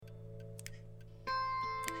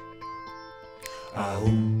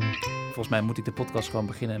Volgens mij moet ik de podcast gewoon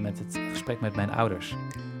beginnen met het gesprek met mijn ouders.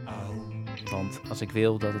 Want als ik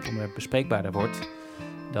wil dat het onderwerp bespreekbaarder wordt,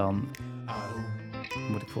 dan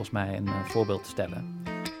moet ik volgens mij een voorbeeld stellen.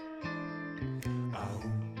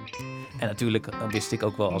 En natuurlijk wist ik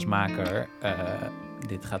ook wel als maker,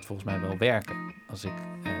 dit gaat volgens mij wel werken als ik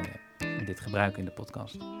dit gebruik in de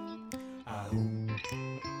podcast.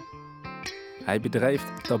 Hij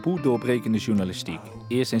bedrijft taboe-doorbrekende journalistiek.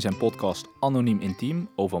 Eerst in zijn podcast Anoniem Intiem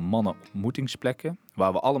over mannen-ontmoetingsplekken,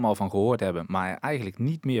 waar we allemaal van gehoord hebben, maar er eigenlijk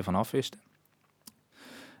niet meer van afwisten.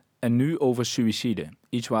 En nu over suïcide,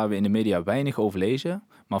 iets waar we in de media weinig over lezen,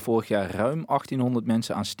 maar vorig jaar ruim 1800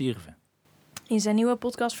 mensen aan stierven. In zijn nieuwe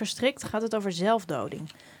podcast Verstrikt gaat het over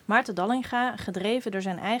zelfdoding. Maarten Dallinga, gedreven door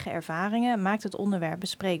zijn eigen ervaringen, maakt het onderwerp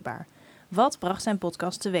bespreekbaar. Wat bracht zijn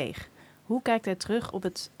podcast teweeg? Hoe kijkt hij terug op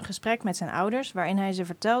het gesprek met zijn ouders, waarin hij ze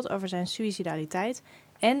vertelt over zijn suïcidaliteit?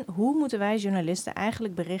 En hoe moeten wij journalisten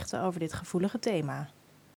eigenlijk berichten over dit gevoelige thema?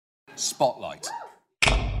 Spotlight.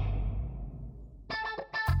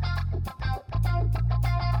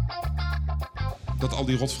 Dat al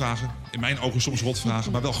die rotvragen, in mijn ogen soms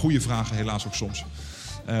rotvragen, maar wel goede vragen, helaas ook soms,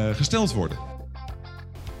 gesteld worden.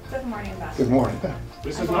 Good morning, Bas. Good morning.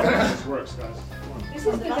 This is not how this works, guys. This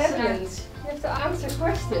is the evidence. You have to answer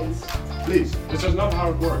questions. Please, this is not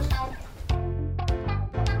how it works.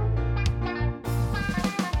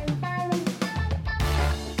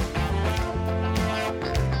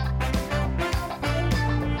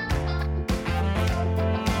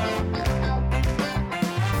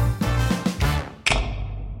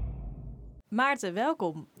 Maarten,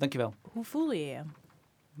 welkom. Dankjewel. Hoe voel je je?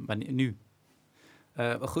 Maar nu?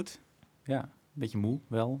 Wel goed. Ja, een beetje moe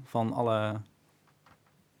wel van alle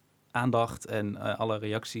aandacht en alle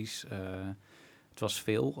reacties. Het was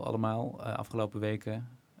veel allemaal afgelopen weken.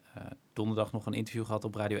 Donderdag nog een interview gehad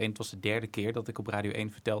op Radio 1. Het was de derde keer dat ik op Radio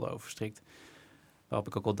 1 vertelde over Verstrikt. Waarop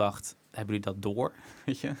ik ook al dacht, hebben jullie dat door?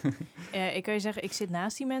 Weet je? Ik kan je zeggen, ik zit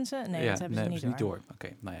naast die mensen. Nee, dat hebben ze niet door. Oké,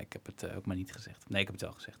 nou ja, ik heb het ook maar niet gezegd. Nee, ik heb het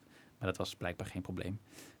wel gezegd. Maar dat was blijkbaar geen probleem.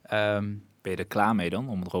 Ben je er klaar mee dan,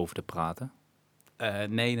 om erover te praten?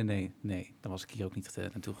 Nee. Dan was ik hier ook niet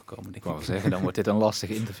naartoe gekomen. Ik wou zeggen, dan wordt dit een lastig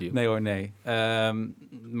interview. Nee hoor, nee.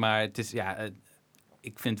 Maar het is, ja,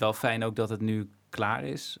 ik vind het wel fijn ook dat het nu klaar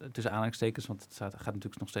is, tussen aanhalingstekens. Want het gaat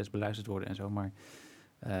natuurlijk nog steeds beluisterd worden en zo. Maar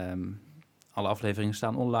alle afleveringen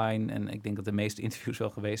staan online. En ik denk dat de meeste interviews wel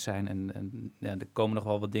geweest zijn. En ja, er komen nog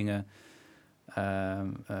wel wat dingen.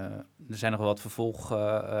 Er zijn nog wel wat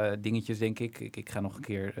vervolgdingetjes, denk ik. Ik ga nog een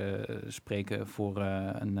keer spreken voor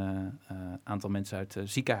een aantal mensen uit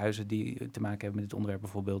ziekenhuizen die te maken hebben met dit onderwerp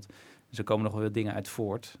bijvoorbeeld. Dus er komen nog wel wat dingen uit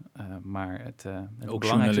voort. Maar het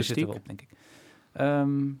belangrijkste zit erop, denk ik.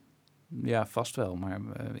 Ja, vast wel. Maar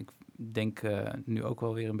ik denk nu ook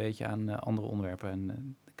wel weer een beetje aan andere onderwerpen.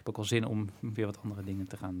 En ik heb ook al zin om weer wat andere dingen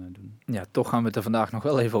te gaan doen. Ja, toch gaan we het er vandaag nog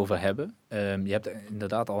wel even over hebben. Je hebt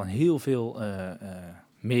inderdaad al heel veel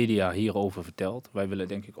media hierover verteld. Wij willen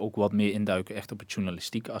denk ik ook wat meer induiken echt op het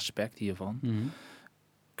journalistieke aspect hiervan. Mm-hmm.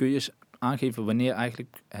 Kun je eens aangeven wanneer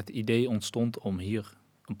eigenlijk het idee ontstond om hier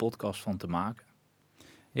een podcast van te maken?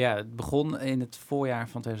 Ja, het begon in het voorjaar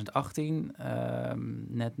van 2018,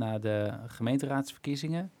 net na de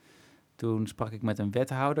gemeenteraadsverkiezingen. Toen sprak ik met een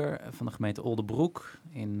wethouder van de gemeente Oldebroek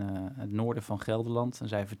in het noorden van Gelderland. En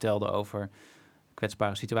zij vertelde over de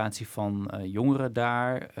kwetsbare situatie van jongeren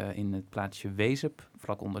daar in het plaatsje Wezep,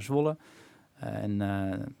 vlak onder Zwolle.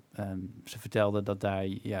 Ze vertelde dat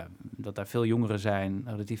daar veel jongeren zijn,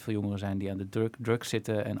 relatief veel jongeren zijn die aan de drugs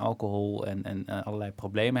zitten en alcohol en allerlei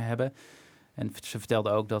problemen hebben. En ze vertelde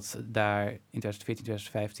ook dat daar in 2014,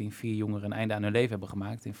 2015 4 jongeren een einde aan hun leven hebben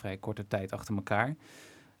gemaakt in vrij korte tijd achter elkaar.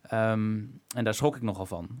 En daar schrok ik nogal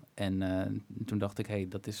van. En toen dacht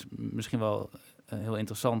ik, dat is misschien wel heel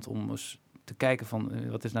interessant om eens te kijken van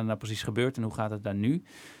wat is nou precies gebeurd en hoe gaat het daar nu.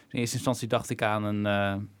 In eerste instantie dacht ik aan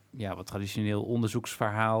een wat traditioneel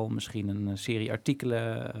onderzoeksverhaal, misschien een serie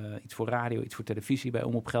artikelen, iets voor radio, iets voor televisie bij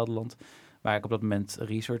Omroep Gelderland, waar ik op dat moment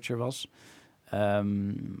researcher was.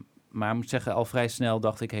 Maar ik moet zeggen, al vrij snel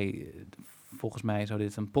dacht ik, volgens mij zou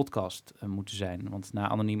dit een podcast moeten zijn. Want na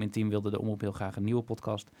Anoniem Intiem wilde de Omroep heel graag een nieuwe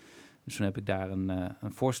podcast. Dus toen heb ik daar een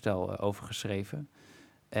voorstel over geschreven.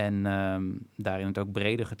 En daarin het ook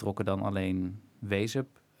breder getrokken dan alleen Wezep.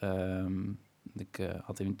 Ik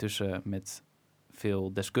had intussen met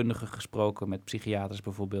veel deskundigen gesproken, met psychiaters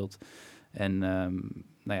bijvoorbeeld. En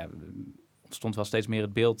ontstond wel steeds meer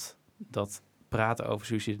het beeld dat praten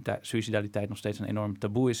over suïcidaliteit nog steeds een enorm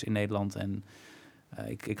taboe is in Nederland. En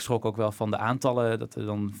ik schrok ook wel van de aantallen, dat er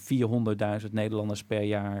dan 400.000 Nederlanders per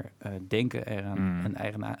jaar denken er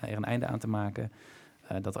een einde aan te maken.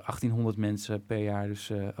 dat er 1800 mensen per jaar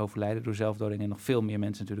dus overlijden door zelfdoding. En nog veel meer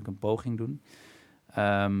mensen natuurlijk een poging doen.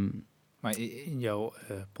 Maar in jouw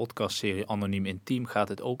podcastserie Anoniem Intiem gaat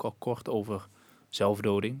het ook al kort over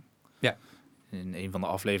zelfdoding. Ja. In een van de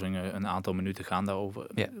afleveringen, een aantal minuten gaan daarover.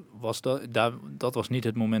 Ja. Dat was niet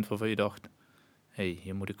het moment waarvan je dacht,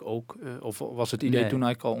 hier moet ik ook... of was het idee toen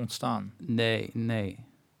eigenlijk al ontstaan? Nee,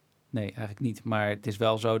 eigenlijk niet. Maar het is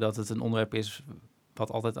wel zo dat het een onderwerp is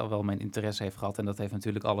wat altijd al wel mijn interesse heeft gehad. En dat heeft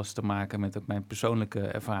natuurlijk alles te maken met ook mijn persoonlijke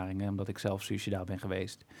ervaringen, omdat ik zelf suicidaal ben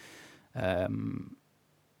geweest.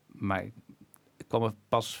 Maar ik kwam er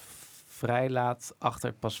pas vrij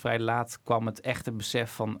laat kwam het echte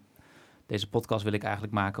besef van, deze podcast wil ik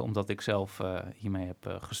eigenlijk maken omdat ik zelf hiermee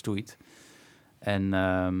heb gestoeid. En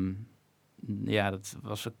dat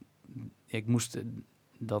was... Ik moest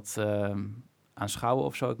dat aanschouwen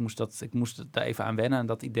of zo. Ik moest daar even aan wennen, aan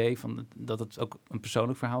dat idee van dat het ook een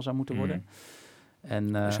persoonlijk verhaal zou moeten worden.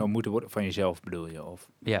 En zou moeten worden van jezelf, bedoel je? Of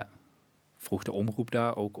ja. Vroeg de omroep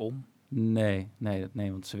daar ook om? Nee,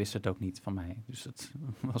 want ze wisten het ook niet van mij. Dus dat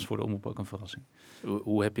was voor de omroep ook een verrassing.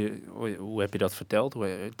 Hoe heb je dat verteld?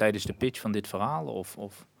 Tijdens de pitch van dit verhaal?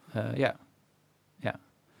 Of? Ja.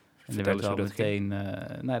 En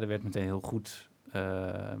er werd meteen heel goed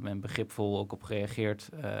en begripvol ook op gereageerd.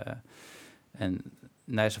 En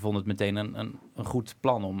ze vonden het meteen een goed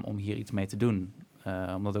plan om hier iets mee te doen.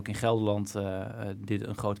 Omdat ook in Gelderland dit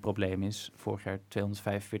een groot probleem is. Vorig jaar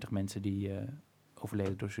 245 mensen die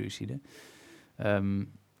overleden door suïcide.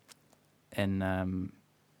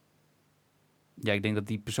 Ik denk dat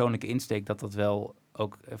die persoonlijke insteek dat wel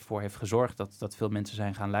ook ervoor heeft gezorgd dat veel mensen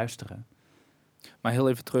zijn gaan luisteren. Maar heel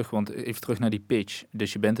even terug naar die pitch.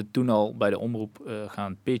 Dus je bent het toen al bij de omroep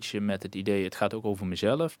gaan pitchen met het idee, het gaat ook over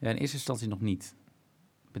mezelf. Ja, in eerste instantie nog niet,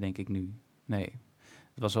 bedenk ik nu. Nee,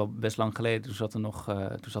 het was al best lang geleden. Toen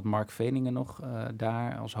zat Mark Veningen nog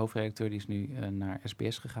daar als hoofdredacteur. Die is nu naar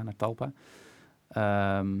SBS gegaan, naar Talpa.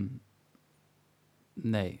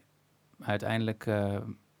 Nee, uiteindelijk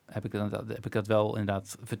heb ik dat wel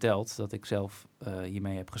inderdaad verteld, dat ik zelf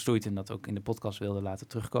hiermee heb gestoeid en dat ook in de podcast wilde laten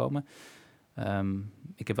terugkomen.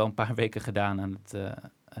 Ik heb wel een paar weken gedaan aan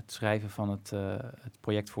het schrijven van het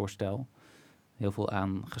projectvoorstel. Heel veel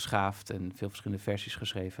aangeschaafd en veel verschillende versies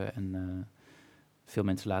geschreven en veel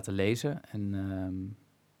mensen laten lezen. En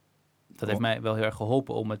dat heeft mij wel heel erg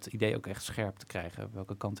geholpen om het idee ook echt scherp te krijgen,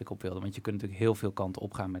 welke kant ik op wilde. Want je kunt natuurlijk heel veel kanten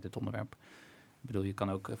opgaan met dit onderwerp. Ik bedoel, je kan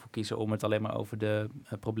ook ervoor kiezen om het alleen maar over de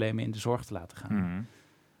problemen in de zorg te laten gaan. Mm-hmm.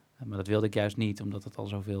 Maar dat wilde ik juist niet, omdat het al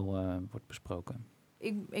zoveel wordt besproken.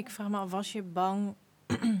 Ik vraag me af, was je bang...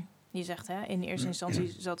 Je zegt, in eerste instantie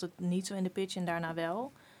zat het niet zo in de pitch en daarna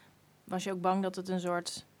wel. Was je ook bang dat het een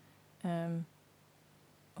soort...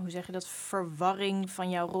 hoe zeg je dat? Verwarring van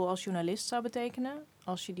jouw rol als journalist zou betekenen?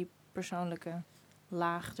 Als je die persoonlijke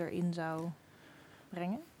laag erin zou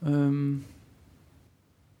brengen?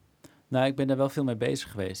 Ik ben daar wel veel mee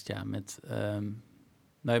bezig geweest, ja. Met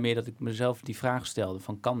meer dat ik mezelf die vraag stelde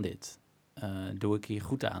van, kan dit? Doe ik hier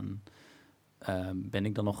goed aan? Ben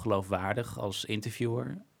ik dan nog geloofwaardig als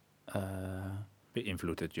interviewer?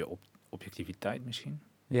 Beïnvloedt het je objectiviteit misschien?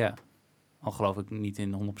 Ja, al geloof ik niet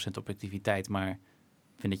in 100% objectiviteit, maar ik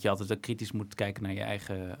vind dat je altijd ook kritisch moet kijken naar je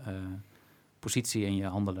eigen positie en je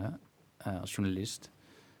handelen als journalist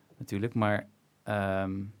natuurlijk. Maar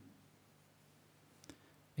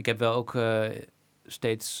ik heb wel ook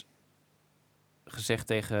steeds gezegd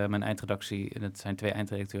tegen mijn eindredactie, en het zijn 2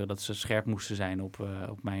 eindredacteuren, dat ze scherp moesten zijn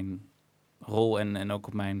op mijn rol en ook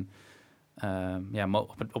op mijn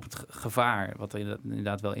op het gevaar wat er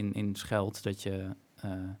inderdaad wel in schuilt,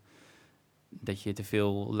 dat je te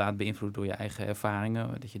veel laat beïnvloeden door je eigen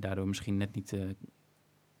ervaringen, dat je daardoor misschien net niet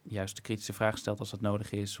juist de kritische vraag stelt als dat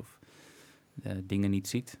nodig is of dingen niet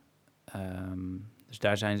ziet. Dus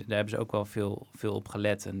daar hebben ze ook wel veel op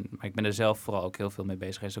gelet. Maar ik ben er zelf vooral ook heel veel mee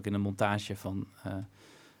bezig geweest. Ook in de montage van...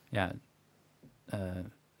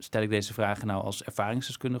 stel ik deze vragen nou als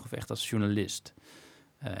ervaringsdeskundige of echt als journalist?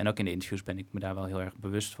 En ook in de interviews ben ik me daar wel heel erg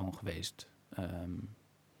bewust van geweest.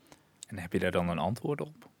 En heb je daar dan een antwoord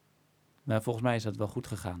op? Nou, volgens mij is dat wel goed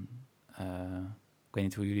gegaan. Ik weet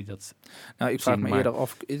niet hoe jullie dat Nou, ik vraag me eerder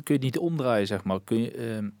af, kun je het niet omdraaien, zeg maar?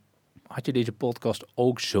 Had je deze podcast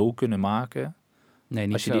ook zo kunnen maken? Nee,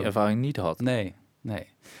 niet als je zo. Die ervaring niet had? Nee. Dan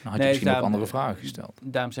had je misschien ook andere vragen gesteld.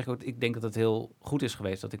 Daarom zeg ik ook, ik denk dat het heel goed is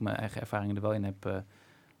geweest dat ik mijn eigen ervaringen er wel in heb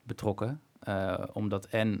betrokken. Omdat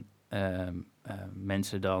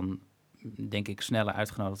mensen dan, denk ik, sneller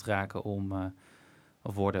uitgenodigd raken om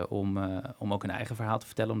ook hun eigen verhaal te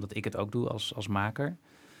vertellen, omdat ik het ook doe als maker.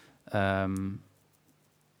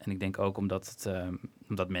 En ik denk ook omdat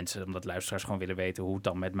luisteraars gewoon willen weten hoe het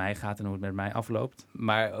dan met mij gaat en hoe het met mij afloopt.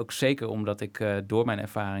 Maar ook zeker omdat ik door mijn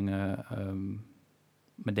ervaringen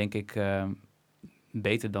me denk ik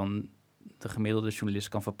beter dan de gemiddelde journalist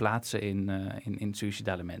kan verplaatsen in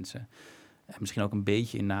suïcidale mensen. En misschien ook een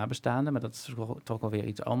beetje in nabestaanden, maar dat is toch wel weer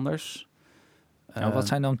iets anders. Wat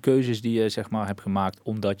zijn dan keuzes die je zeg maar hebt gemaakt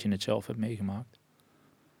omdat je het zelf hebt meegemaakt?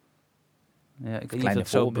 Ja, ik weet niet of het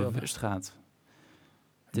zo bewust gaat.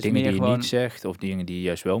 Dingen die je niet zegt of dingen die je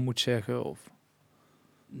juist wel moet zeggen? Of?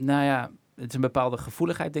 Nou ja, het is een bepaalde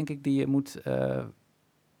gevoeligheid, denk ik, die je moet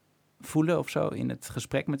voelen of zo in het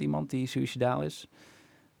gesprek met iemand die suïcidaal is.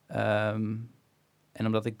 En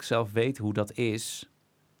omdat ik zelf weet hoe dat is,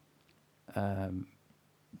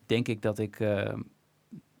 denk ik dat ik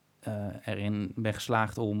erin ben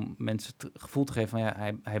geslaagd om mensen het gevoel te geven van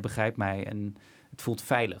ja, hij begrijpt mij en het voelt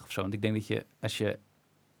veilig of zo. Want ik denk dat je, als je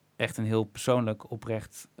echt een heel persoonlijk,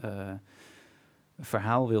 oprecht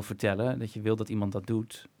verhaal wil vertellen, dat je wil dat iemand dat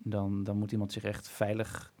doet, dan moet iemand zich echt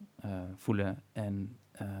veilig voelen. En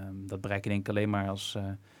dat bereik je denk ik alleen maar als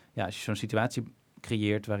je zo'n situatie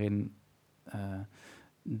creëert waarin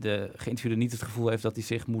de geïnterviewde niet het gevoel heeft dat hij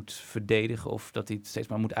zich moet verdedigen of dat hij het steeds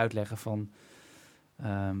maar moet uitleggen van...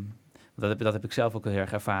 Dat heb ik zelf ook heel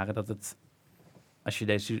erg ervaren, dat het, als je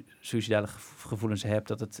deze suïcidale gevoelens hebt,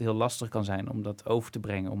 dat het heel lastig kan zijn om dat over te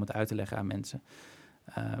brengen, om het uit te leggen aan mensen.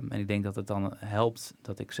 En ik denk dat het dan helpt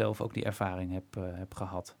dat ik zelf ook die ervaring heb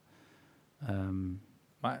gehad.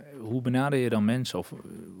 Maar hoe benader je dan mensen? Of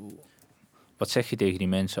wat zeg je tegen die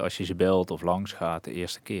mensen als je ze belt of langs gaat de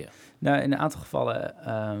eerste keer? Nou, in een aantal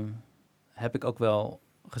gevallen heb ik ook wel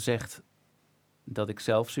gezegd dat ik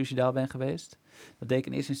zelf suïcidaal ben geweest. Dat deed ik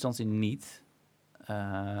in eerste instantie niet.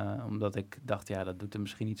 Omdat ik dacht, ja, dat doet er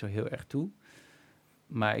misschien niet zo heel erg toe.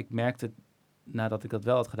 Maar ik merkte, nadat ik dat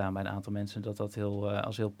wel had gedaan bij een aantal mensen, dat dat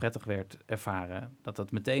als heel prettig werd ervaren. Dat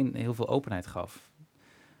dat meteen heel veel openheid gaf.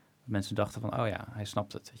 Mensen dachten van, oh ja, hij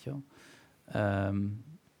snapt het, weet je wel.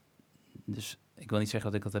 Dus ik wil niet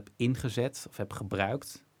zeggen dat ik dat heb ingezet of heb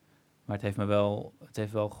gebruikt. Maar het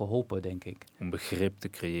heeft wel geholpen, denk ik. Om begrip te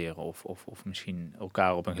creëren of misschien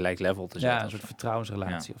elkaar op een gelijk level te zetten. Ja, een soort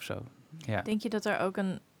vertrouwensrelatie of zo. Ja. Denk je dat er ook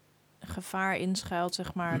een gevaar in schuilt,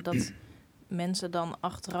 zeg maar, dat mensen dan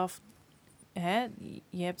achteraf...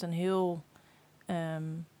 je hebt een heel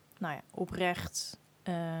oprecht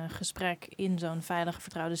gesprek in zo'n veilige,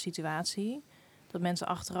 vertrouwde situatie. Dat mensen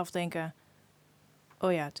achteraf denken...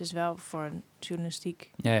 oh ja, het is wel voor een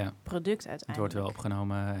journalistiek product uiteindelijk. Het wordt wel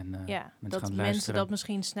opgenomen en mensen gaan luisteren. Mensen dat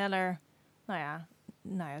misschien sneller,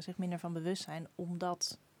 zich minder van bewust zijn,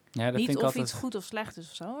 omdat niet of iets goed of slecht is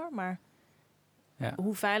of zo, hoor, maar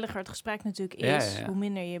hoe veiliger het gesprek natuurlijk is, hoe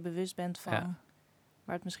minder je bewust bent van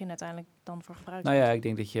waar het misschien uiteindelijk dan voor gebruikt wordt. Nou ja, ik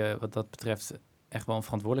denk dat je wat dat betreft echt wel een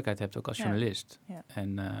verantwoordelijkheid hebt, ook als journalist. Ja.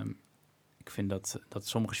 En ik vind dat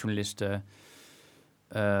sommige journalisten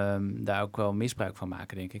daar ook wel misbruik van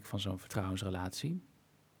maken, denk ik, van zo'n vertrouwensrelatie.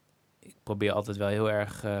 Ik probeer altijd wel heel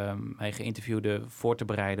erg mijn geïnterviewde voor te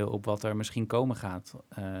bereiden op wat er misschien komen gaat.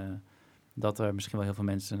 Dat er misschien wel heel veel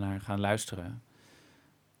mensen naar gaan luisteren.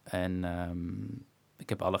 En ik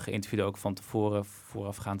heb alle geïnterviewden ook van tevoren,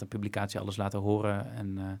 voorafgaand aan publicatie, alles laten horen.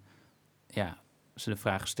 En als ze de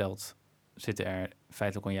vraag stelt, zitten er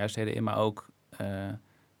feitelijk onjuistheden in, maar ook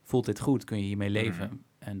voelt dit goed, kun je hiermee leven?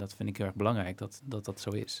 En dat vind ik heel erg belangrijk, dat zo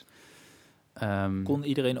is. Kon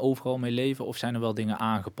iedereen overal mee leven of zijn er wel dingen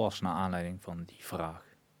aangepast naar aanleiding van die vraag?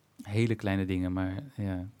 Hele kleine dingen, maar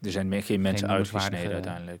ja. Er zijn geen mensen uitgesneden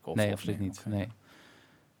uiteindelijk? Nee, absoluut niet.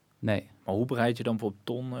 Nee. Maar hoe bereid je dan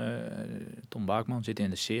bijvoorbeeld Ton Baakman zit in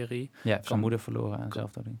de serie? Ja, zijn moeder verloren aan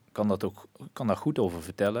zelfdoding. Kan daar goed over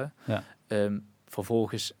vertellen. Ja.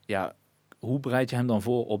 Vervolgens, hoe bereid je hem dan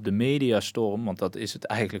voor op de mediastorm? Want dat is het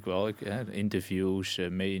eigenlijk wel. Interviews,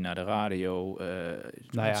 mee naar de radio,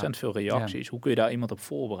 ontzettend veel reacties. Hoe kun je daar iemand op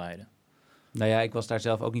voorbereiden? Nou ja, ik was daar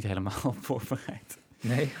zelf ook niet helemaal op voorbereid.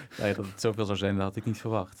 Nee? Dat het zoveel zou zijn, dat had ik niet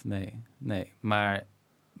verwacht. Nee. Maar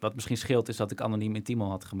wat misschien scheelt is dat ik Anoniem Intiem al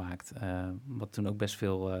had gemaakt. Wat toen ook best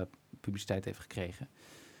veel publiciteit heeft gekregen.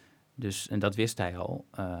 Dus, en dat wist hij al.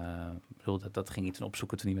 Dat ging hij toen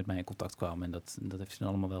opzoeken toen hij met mij in contact kwam. En dat heeft hij dan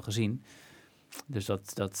allemaal wel gezien. Dus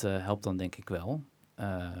dat helpt dan denk ik wel.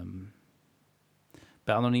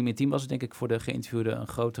 Bij Anoniem Intiem was het denk ik voor de geïnterviewden een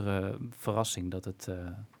grotere verrassing dat het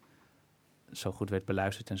zo goed werd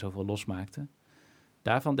beluisterd en zoveel losmaakte.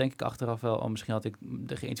 Daarvan denk ik achteraf wel, misschien had ik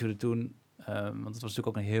de geïnterviewden toen, want het was natuurlijk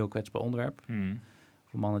ook een heel kwetsbaar onderwerp,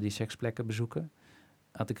 voor mannen die seksplekken bezoeken,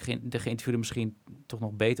 had ik de geïnterviewden misschien toch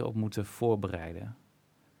nog beter op moeten voorbereiden.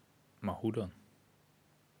 Maar hoe dan?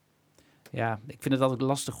 Ja, ik vind het altijd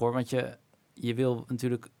lastig hoor, want je wil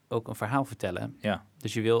natuurlijk ook een verhaal vertellen. Ja.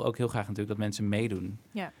 Dus je wil ook heel graag natuurlijk dat mensen meedoen.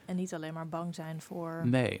 Ja, en niet alleen maar bang zijn voor...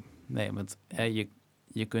 Nee, want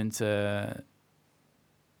je kunt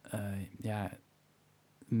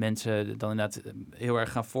mensen dan inderdaad heel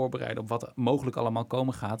erg gaan voorbereiden op wat mogelijk allemaal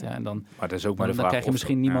komen gaat. Ja, en dan, Maar dat is ook maar de dan vraag. krijg je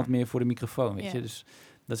misschien of- niemand ja. meer voor de microfoon, weet Ja. je.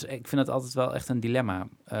 Dus ik vind dat altijd wel echt een dilemma.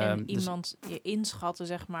 En Dus iemand je inschatten,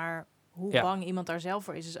 zeg maar, hoe Ja. bang iemand daar zelf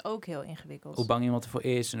voor is ook heel ingewikkeld. hoe bang iemand ervoor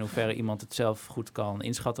is en hoe ver iemand het zelf goed kan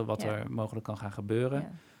inschatten wat Ja. er mogelijk kan gaan gebeuren.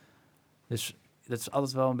 Ja. Dus dat is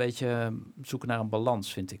altijd wel een beetje zoeken naar een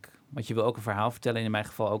balans, vind ik. Want je wil ook een verhaal vertellen. En in mijn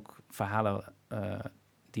geval ook verhalen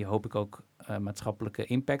die hoop ik ook maatschappelijke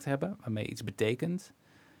impact hebben. Waarmee iets betekent.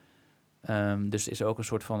 Dus er is ook een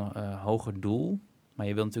soort van hoger doel. Maar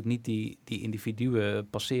je wil natuurlijk niet die individuen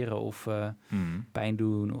passeren of pijn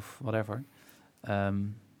doen of whatever.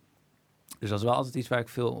 Dus dat is wel altijd iets waar ik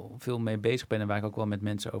veel mee bezig ben. En waar ik ook wel met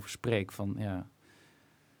mensen over spreek. Van ja,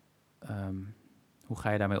 hoe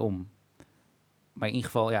ga je daarmee om? Maar in ieder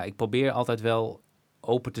geval, ja, ik probeer altijd wel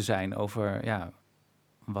open te zijn over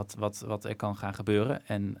wat er kan gaan gebeuren.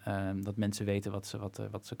 En dat mensen weten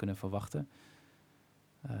wat ze kunnen verwachten.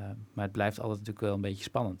 Maar het blijft altijd natuurlijk wel een beetje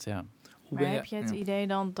spannend, ja. Maar heb je het Ja. idee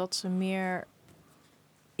dan dat ze meer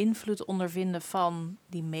invloed ondervinden van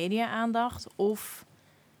die media-aandacht? Of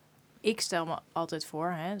ik stel me altijd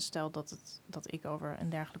voor, stel dat ik over een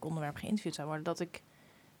dergelijk onderwerp geïnterviewd zou worden, dat ik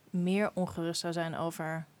meer ongerust zou zijn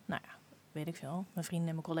over, nou ja, weet ik veel, mijn vrienden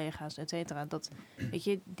en mijn collega's, et cetera. Dat, weet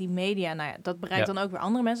je, die media, nou ja, dat bereikt Ja. dan ook weer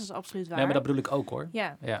andere mensen, dat is absoluut waar. Nee, maar dat bedoel ik ook, hoor.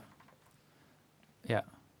 Ja, Ja.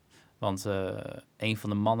 Want een van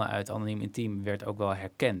de mannen uit Anoniem Intiem werd ook wel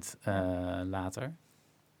herkend later.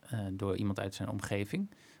 Door iemand uit zijn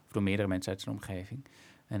omgeving. Of door meerdere mensen uit zijn omgeving.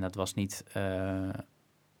 En dat was niet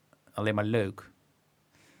alleen maar leuk.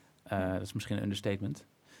 Dat is misschien een understatement.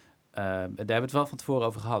 Daar hebben we het wel van tevoren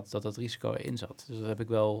over gehad, dat risico erin zat. Dus dat heb ik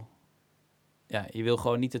wel... Ja, je wil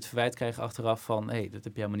gewoon niet het verwijt krijgen achteraf van... hé, dat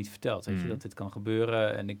heb je helemaal niet verteld. Weet je, dat dit kan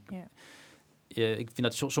gebeuren. En ik vind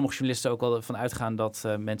dat sommige journalisten ook wel van uitgaan... dat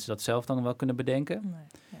mensen dat zelf dan wel kunnen bedenken. nee,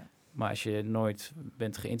 ja. Maar als je nooit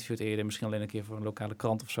bent geïnterviewd eerder... misschien alleen een keer voor een lokale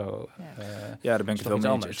krant of zo... Ja. Ja, daar ben ik is het toch wel iets mee eens.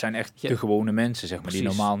 anders. Het zijn echt Ja. de gewone mensen, zeg maar, die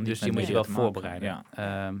Precies. normaal niet Dus met die moet je wel media te maken voorbereiden.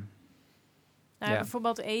 hebben. Nou, Ja.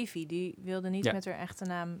 bijvoorbeeld Evie, die wilde niet Ja. met haar echte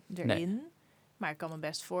naam erin. Nee. Maar ik kan me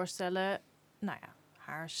best voorstellen, nou ja,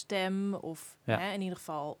 haar stem of Ja. in ieder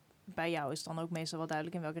geval bij jou is het dan ook meestal wel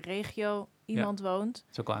duidelijk in welke regio iemand woont. Het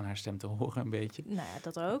is ook al aan haar stem te horen een beetje. Nou ja,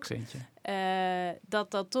 dat ook. Accentje.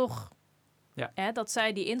 Dat toch, Ja. dat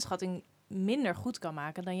zij die inschatting minder goed kan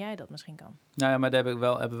maken dan jij dat misschien kan. Nou ja, maar daar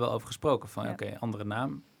hebben we wel over gesproken. Van Ja. oké, andere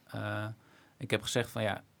naam. Ik heb gezegd van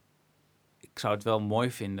ja... ik zou het wel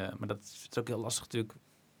mooi vinden... maar dat is ook heel lastig natuurlijk...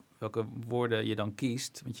 welke woorden je dan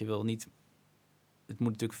kiest. Want je wil niet... het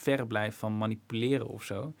moet natuurlijk ver blijven van manipuleren of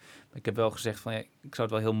zo. Maar ik heb wel gezegd van... ja, ik zou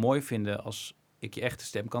het wel heel mooi vinden... als ik je echte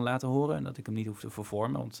stem kan laten horen... en dat ik hem niet hoef te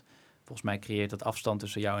vervormen. Want volgens mij creëert dat afstand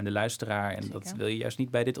tussen jou en de luisteraar... en dat Zeker. wil je juist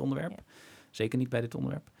niet bij dit onderwerp. Ja. Zeker niet bij dit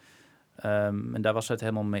onderwerp. En daar was ze het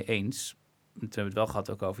helemaal mee eens. Toen hebben we het wel gehad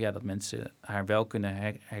ook over... ja, dat mensen haar wel kunnen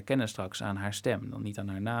herkennen straks aan haar stem. Dan niet aan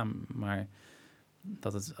haar naam, maar...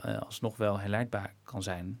 dat het alsnog wel herleidbaar kan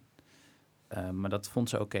zijn. Maar dat vond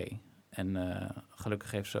ze oké. En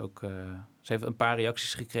gelukkig heeft ze ook... ze heeft een paar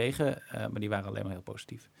reacties gekregen... maar die waren alleen maar heel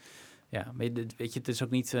positief. Ja, maar weet je, het is ook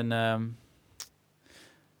niet een...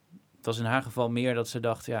 het was in haar geval meer dat ze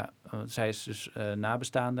dacht... ja, zij is dus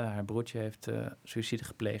nabestaande. Haar broertje heeft suïcide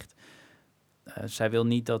gepleegd. Zij wil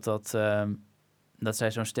niet dat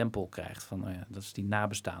zij zo'n stempel krijgt... van oh ja, dat is die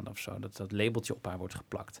nabestaande of zo. Dat labeltje op haar wordt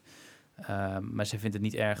geplakt. Maar ze vindt het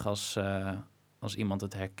niet erg als iemand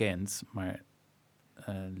het herkent, maar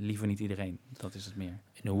liever niet iedereen. Dat is het meer.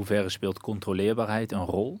 In hoeverre speelt controleerbaarheid een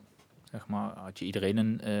rol? Zeg maar, had je iedereen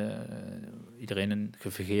een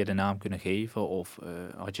gefingeerde naam kunnen geven? Of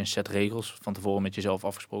had je een set regels van tevoren met jezelf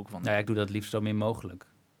afgesproken? Van, Nou ja, ik doe dat liefst zo min mogelijk.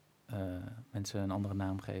 Mensen een andere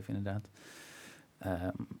naam geven, inderdaad.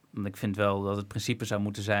 Want ik vind wel dat het principe zou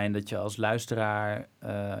moeten zijn dat je als luisteraar,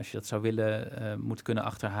 als je dat zou willen, moet kunnen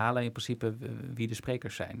achterhalen in principe wie de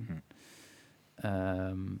sprekers zijn.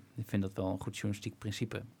 Ik vind dat wel een goed journalistiek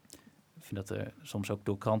principe. Ik vind dat er soms ook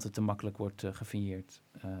door kranten te makkelijk wordt gefingeerd.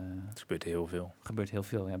 het gebeurt heel veel. Gebeurt heel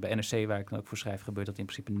veel. Ja, bij NRC, waar ik dan ook voor schrijf, gebeurt dat in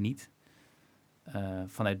principe niet.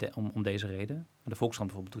 Om deze reden. Maar de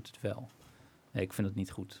Volkskrant bijvoorbeeld doet het wel. Nee, ik vind het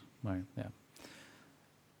niet goed. Maar ja.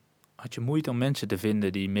 Had je moeite om mensen te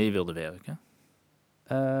vinden die mee wilden werken?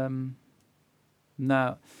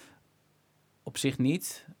 Nou, Op zich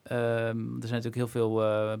niet. Er zijn natuurlijk heel veel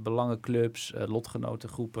belangenclubs,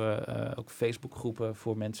 lotgenotengroepen, ook Facebookgroepen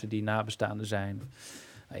voor mensen die nabestaanden zijn.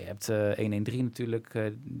 Je hebt 113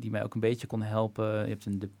 natuurlijk, die mij ook een beetje kon helpen. Je hebt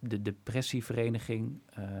de depressievereniging.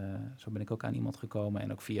 Zo ben ik ook aan iemand gekomen.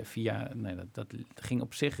 En ook via dat ging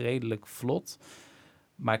op zich redelijk vlot.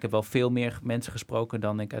 Maar ik heb wel veel meer mensen gesproken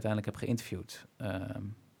dan ik uiteindelijk heb geïnterviewd.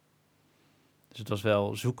 Dus het was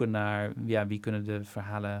wel zoeken naar wie kunnen de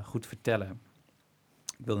verhalen goed vertellen.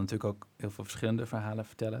 Ik wilde natuurlijk ook heel veel verschillende verhalen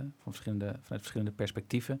vertellen, vanuit verschillende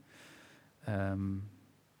perspectieven.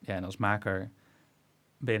 En als maker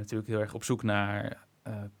ben je natuurlijk heel erg op zoek naar,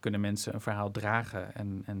 kunnen mensen een verhaal dragen?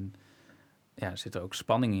 En er zit er ook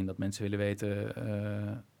spanning in dat mensen willen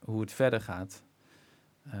weten hoe het verder gaat.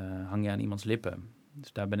 Hang je aan iemands lippen?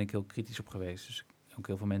 Dus daar ben ik heel kritisch op geweest. Dus ook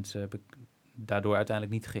heel veel mensen heb ik daardoor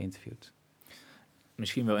uiteindelijk niet geïnterviewd.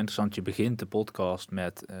 Misschien wel interessant, je begint de podcast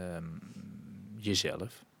met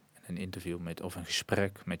jezelf. Een interview of een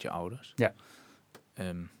gesprek met je ouders. Ja.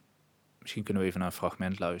 Misschien kunnen we even naar een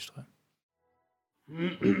fragment luisteren.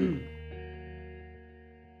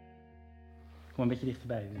 Kom een beetje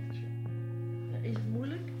dichterbij. Is het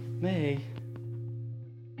moeilijk? Nee.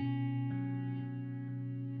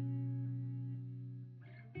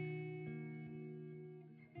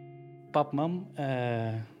 Pap, mam,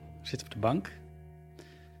 zit op de bank.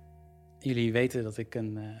 Jullie weten dat ik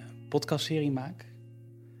een podcastserie maak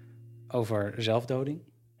over zelfdoding.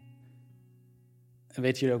 En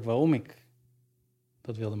weten jullie ook waarom ik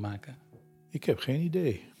dat wilde maken? Ik heb geen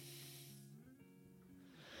idee.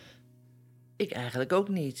 Ik eigenlijk ook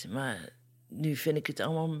niet, maar nu vind ik het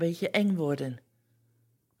allemaal een beetje eng worden.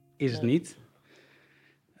 Is het niet.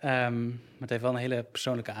 Maar het heeft wel een hele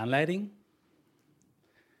persoonlijke aanleiding.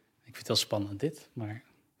 Ik vind het heel spannend dit, maar...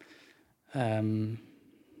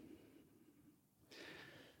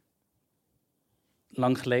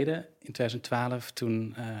 lang geleden, in 2012,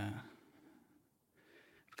 toen heb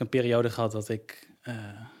ik een periode gehad dat ik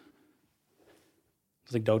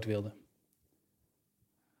dood wilde.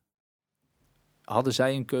 Hadden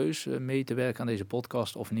zij een keus mee te werken aan deze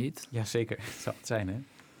podcast of niet? Jazeker, dat zou het zijn, hè?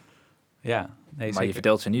 Ja, nee, maar zeker. je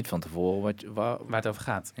vertelt ze niet van tevoren waar het over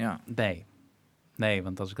gaat. Ja. Nee,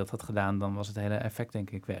 want als ik dat had gedaan, dan was het hele effect denk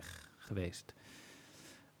ik weg geweest.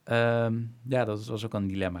 Dat was ook een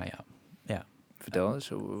dilemma, ja. Vertel eens,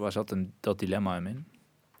 waar zat dat dilemma in?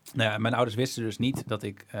 Nou ja, mijn ouders wisten dus niet dat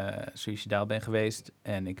ik suïcidaal ben geweest.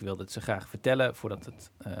 En ik wilde het ze graag vertellen voordat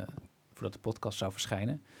de podcast zou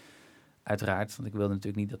verschijnen. Uiteraard, want ik wilde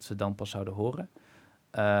natuurlijk niet dat ze dan pas zouden horen.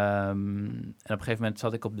 En op een gegeven moment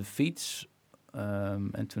zat ik op de fiets.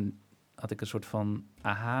 En toen had ik een soort van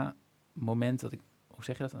aha-moment. Hoe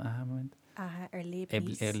zeg je dat, een aha-moment?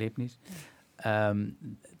 Aha-erlebnis.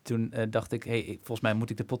 Toen dacht ik, volgens mij moet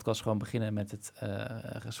ik de podcast gewoon beginnen met het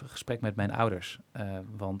gesprek met mijn ouders.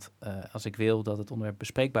 Want als ik wil dat het onderwerp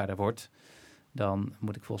bespreekbaarder wordt, dan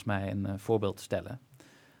moet ik volgens mij een voorbeeld stellen.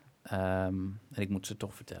 En ik moet ze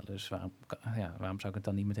toch vertellen, dus waarom zou ik het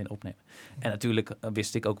dan niet meteen opnemen? En natuurlijk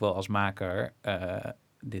wist ik ook wel als maker,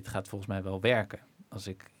 dit gaat volgens mij wel werken als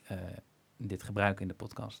ik dit gebruik in de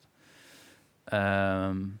podcast.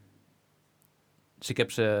 Dus ik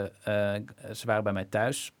heb ze waren bij mij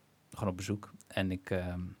thuis, gewoon op bezoek. En ik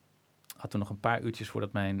had toen nog een paar uurtjes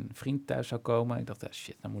voordat mijn vriend thuis zou komen. Ik dacht,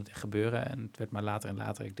 shit, nou moet het echt gebeuren. En het werd maar later en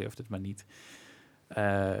later, ik durfde het maar niet.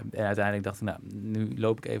 En uiteindelijk dacht ik, nu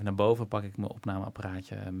loop ik even naar boven, pak ik mijn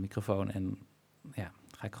opnameapparaatje, microfoon en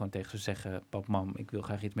ga ik gewoon tegen ze zeggen, pap, mam, ik wil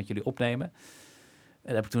graag iets met jullie opnemen. En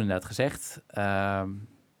dat heb ik toen inderdaad gezegd.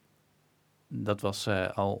 Dat was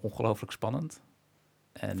al ongelooflijk spannend.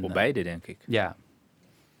 En, voor beide, denk ik. Ja.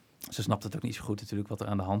 Ze snapte het ook niet zo goed natuurlijk wat er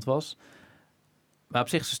aan de hand was. Maar op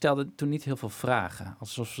zich, ze stelde toen niet heel veel vragen.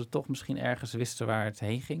 Alsof ze toch misschien ergens wisten waar het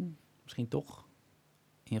heen ging. Misschien toch.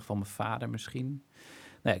 In ieder geval mijn vader misschien.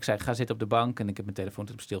 Nee, ik zei, ga zitten op de bank. En ik heb mijn telefoon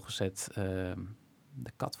op stil gezet.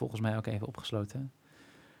 De kat volgens mij ook even opgesloten.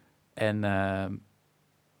 En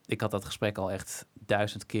ik had dat gesprek al echt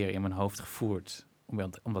 1000 keer in mijn hoofd gevoerd.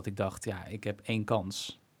 Omdat ik dacht, ik heb 1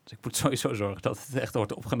 kans. Dus ik moet sowieso zorgen dat het echt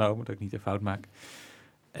wordt opgenomen. Dat ik niet een fout maak.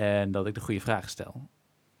 En dat ik de goede vragen stel.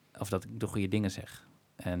 Of dat ik de goede dingen zeg.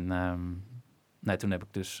 En toen heb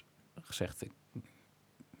ik dus gezegd, ik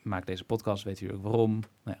maak deze podcast, weet u ook waarom?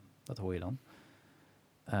 Nou ja, dat hoor je dan.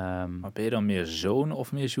 Maar ben je dan meer zoon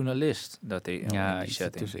of meer journalist? Iets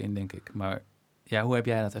ertussenin, denk ik. Maar hoe heb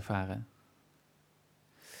jij dat ervaren?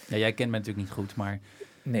 Ja, jij kent me natuurlijk niet goed, maar...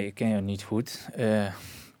 Nee, ik ken jou niet goed.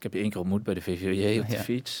 Ik heb je 1 keer ontmoet bij de VVJ op de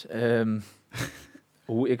fiets.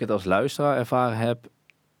 Hoe ik het als luisteraar ervaren heb...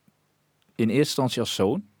 In eerste instantie als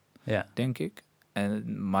zoon, denk ik.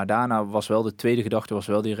 Maar daarna was wel de tweede gedachte was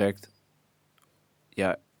wel direct...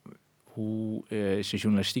 Ja, hoe is de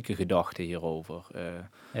journalistieke gedachte hierover?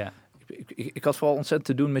 Ja. Ik had vooral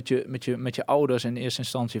ontzettend te doen met je ouders in eerste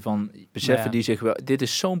instantie van beseffen die zich wel... Dit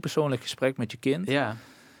is zo'n persoonlijk gesprek met je kind. Ja.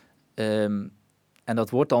 En dat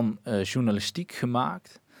wordt dan journalistiek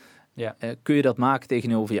gemaakt. Ja. Kun je dat maken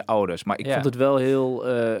tegenover je ouders? Maar ik vond het wel heel...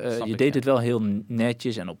 je deed het wel heel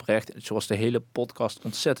netjes en oprecht. Zoals de hele podcast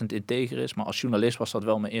ontzettend integer is. Maar als journalist was dat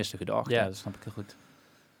wel mijn eerste gedachte. Ja, dat snap ik heel goed.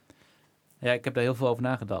 Ja, ik heb daar heel veel over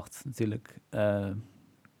nagedacht, natuurlijk.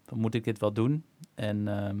 Moet ik dit wel doen? En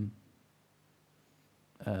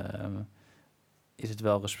is het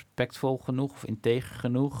wel respectvol genoeg of integer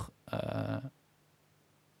genoeg?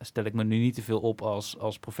 Stel ik me nu niet te veel op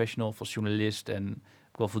als professional of als journalist en heb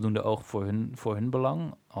ik wel voldoende oog voor hun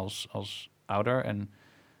belang als ouder en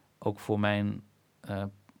ook voor mijn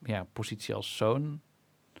positie als zoon.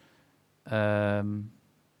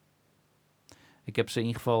 Ik heb ze in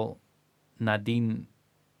ieder geval nadien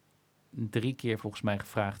 3 keer volgens mij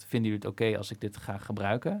gevraagd, vinden jullie het oké als ik dit ga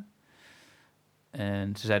gebruiken?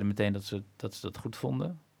 En ze zeiden meteen dat ze dat goed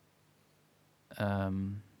vonden.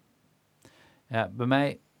 Bij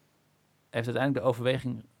mij heeft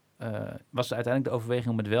was uiteindelijk de overweging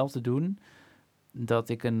om het wel te doen, dat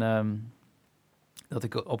ik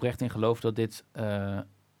oprecht in geloof dat dat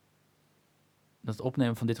het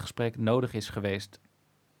opnemen van dit gesprek nodig is geweest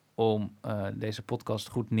om deze podcast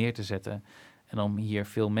goed neer te zetten en om hier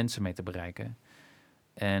veel mensen mee te bereiken.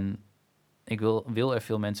 En ik wil er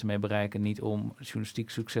veel mensen mee bereiken, niet om journalistiek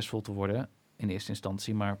succesvol te worden in eerste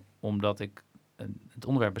instantie, maar omdat ik het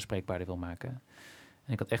onderwerp bespreekbaarder wil maken.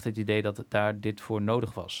 En ik had echt het idee dat daar dit voor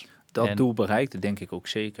nodig was. Dat doel bereikte denk ik ook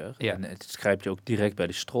zeker. Ja. En het schrijft je ook direct bij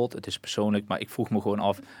de strot. Het is persoonlijk, maar ik vroeg me gewoon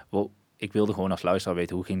af... ik wilde gewoon als luisteraar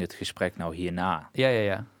weten, hoe ging dit gesprek nou hierna?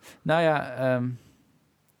 Ja. Nou ja...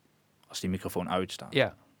 als die microfoon uitstaat.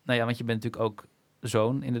 Ja, nou ja, want je bent natuurlijk ook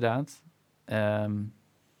zoon, inderdaad.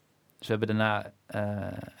 Dus we hebben daarna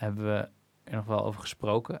hebben we er nog wel over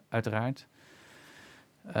gesproken, uiteraard.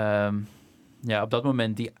 Op dat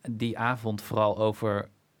moment, die avond, vooral over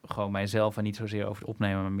gewoon mijzelf en niet zozeer over het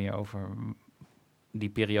opnemen, maar meer over die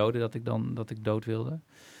periode dat ik dood wilde.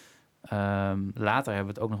 Later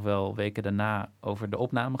hebben we het ook nog wel weken daarna over de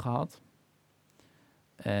opname gehad.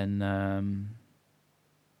 En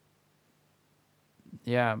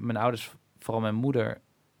mijn ouders, vooral mijn moeder,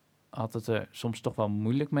 had het er soms toch wel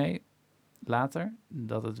moeilijk mee later,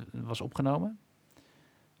 dat het was opgenomen,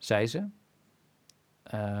 zei ze.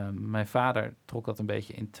 Mijn vader trok dat een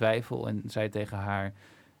beetje in twijfel en zei tegen haar,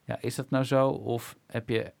 ja, is dat nou zo? Of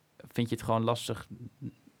vind je het gewoon lastig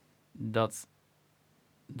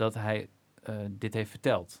dat hij dit heeft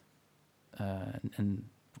verteld?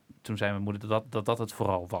 En toen zei mijn moeder dat het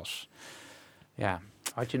vooral was. Ja.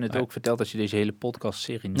 Had je het ook verteld als je deze hele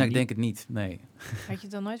podcastserie niet... Nou, ik denk het niet, nee. Had je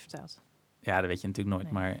het dan nooit verteld? Ja, dat weet je natuurlijk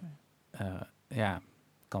nooit. Nee. Maar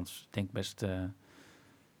kans denk ik best...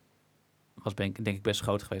 was denk ik best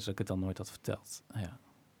groot geweest dat ik het dan nooit had verteld. Ja.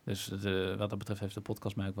 Dus wat dat betreft heeft de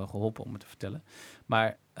podcast mij ook wel geholpen om het te vertellen.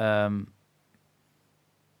 Maar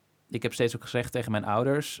ik heb steeds ook gezegd tegen mijn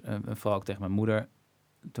ouders, en vooral ook tegen mijn moeder,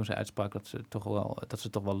 toen zij uitsprak dat ze het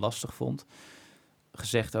toch wel lastig vond,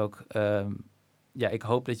 gezegd ook, ik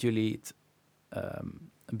hoop dat jullie het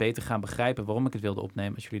beter gaan begrijpen waarom ik het wilde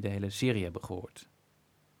opnemen als jullie de hele serie hebben gehoord.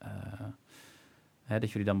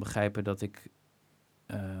 Dat jullie dan begrijpen dat ik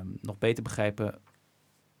nog beter begrijpen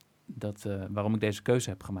waarom ik deze keuze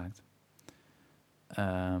heb gemaakt.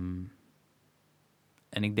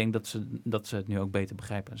 En ik denk dat ze het nu ook beter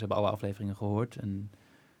begrijpen. Ze hebben alle afleveringen gehoord en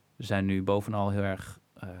ze zijn nu bovenal heel erg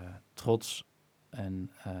trots.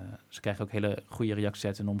 En ze krijgen ook hele goede reacties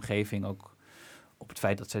uit hun omgeving, ook op het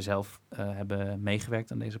feit dat zij zelf hebben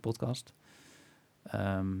meegewerkt aan deze podcast.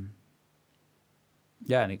 En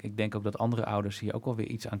ik denk ook dat andere ouders hier ook wel weer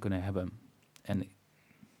iets aan kunnen hebben. En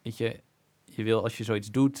weet je wil als je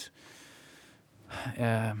zoiets doet...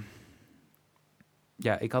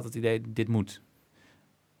 ik had het idee, dit moet.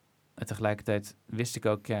 En tegelijkertijd wist ik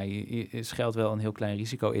ook, je schuilt wel een heel klein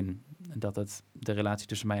risico in. Dat het de relatie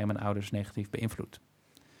tussen mij en mijn ouders negatief beïnvloedt.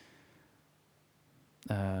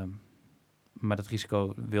 Maar dat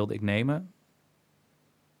risico wilde ik nemen.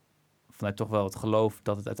 Vanuit toch wel het geloof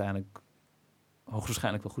dat het uiteindelijk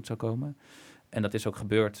hoogstwaarschijnlijk wel goed zou komen. En dat is ook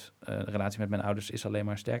gebeurd. De relatie met mijn ouders is alleen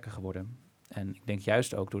maar sterker geworden. En ik denk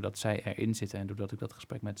juist ook doordat zij erin zitten en doordat ik dat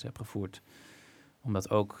gesprek met ze heb gevoerd. Omdat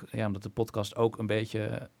de podcast ook een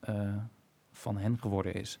beetje van hen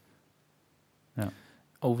geworden is. Ja.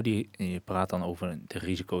 Je praat dan over de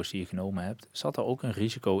risico's die je genomen hebt. Zat er ook een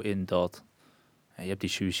risico in dat je hebt die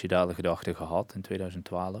suïcidale gedachte gehad in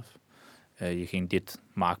 2012. Je ging dit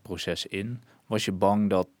maakproces in. Was je bang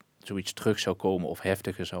dat zoiets terug zou komen of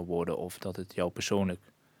heftiger zou worden of dat het jou persoonlijk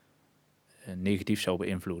negatief zou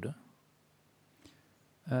beïnvloeden?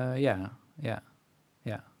 Ja.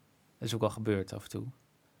 Dat is ook wel gebeurd af en toe.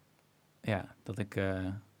 Ja, dat ik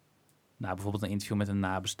bijvoorbeeld een interview met een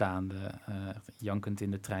nabestaande jankend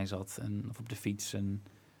in de trein zat of op de fiets. En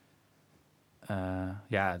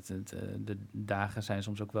de dagen zijn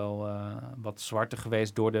soms ook wel wat zwarter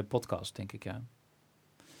geweest door de podcast, denk ik, ja.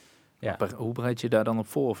 Ja. Maar hoe bereid je daar dan op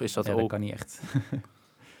voor? Of is dat ook... Dat kan niet echt.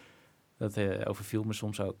 Dat overviel me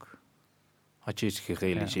soms ook. Had je iets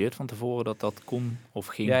gerealiseerd van tevoren dat dat kon of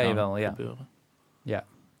ging gebeuren? Ja,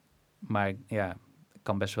 maar ja, ik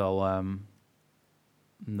kan best wel...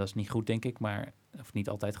 dat is niet goed, denk ik, of niet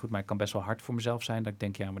altijd goed, maar ik kan best wel hard voor mezelf zijn. Dat ik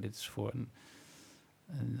denk, ja, maar dit is voor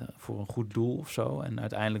een goed doel of zo. En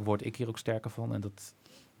uiteindelijk word ik hier ook sterker van. En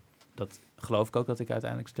dat geloof ik ook dat ik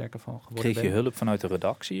uiteindelijk sterker van geworden ben. Kreeg je hulp vanuit de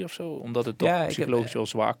redactie of zo? Omdat het toch psychologisch wel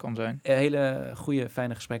zwaar kan zijn? Hele goede,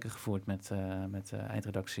 fijne gesprekken gevoerd met de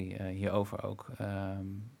eindredactie hierover ook.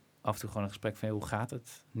 Af en toe gewoon een gesprek van hoe gaat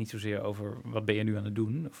het? Niet zozeer over wat ben je nu aan het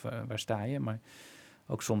doen of waar sta je, maar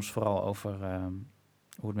ook soms vooral over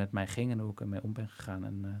hoe het met mij ging en hoe ik ermee om ben gegaan.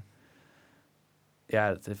 En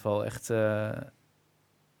het heeft wel echt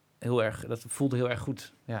heel erg, dat voelde heel erg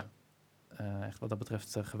goed. Ja, echt wat dat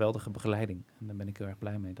betreft geweldige begeleiding. En daar ben ik heel erg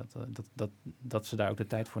blij mee dat ze daar ook de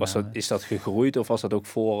tijd voor namen. Is dat gegroeid of was dat ook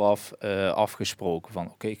vooraf afgesproken van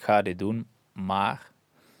oké, ik ga dit doen, maar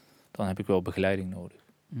dan heb ik wel begeleiding nodig?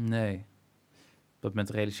 Nee. Op dat moment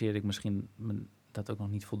realiseerde ik misschien dat ook nog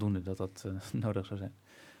niet voldoende dat nodig zou zijn.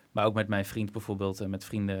 Maar ook met mijn vriend bijvoorbeeld, met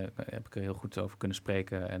vrienden heb ik er heel goed over kunnen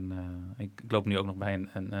spreken. En ik loop nu ook nog bij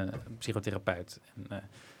een psychotherapeut. En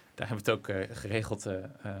daar hebben we het ook geregeld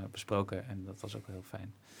besproken en dat was ook heel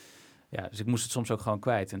fijn. Ja, dus ik moest het soms ook gewoon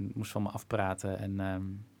kwijt en moest van me afpraten. En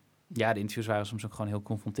de interviews waren soms ook gewoon heel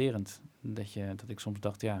confronterend. Dat ik soms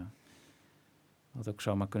dacht, ja, dat had ook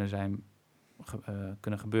zomaar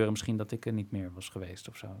kunnen gebeuren misschien dat ik er niet meer was geweest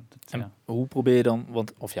of zo. Hoe probeer je dan,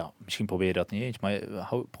 misschien probeer je dat niet eens, maar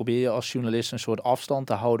probeer je als journalist een soort afstand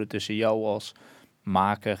te houden tussen jou als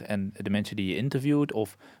maker en de mensen die je interviewt,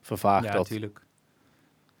 of vervaagt dat? Ja, natuurlijk.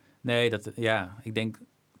 Nee, ik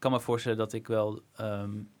kan me voorstellen dat ik wel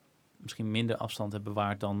misschien minder afstand heb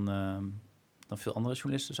bewaard dan veel andere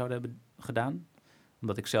journalisten zouden hebben gedaan,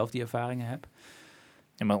 omdat ik zelf die ervaringen heb.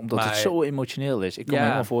 Ja, maar omdat het zo emotioneel is. Ik kan me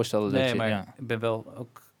helemaal voorstellen dat ik ben wel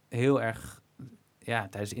ook heel erg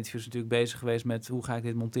tijdens de interviews natuurlijk bezig geweest met hoe ga ik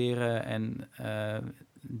dit monteren. En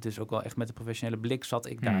dus ook wel echt met de professionele blik zat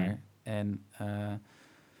ik daar. En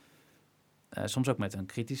soms ook met een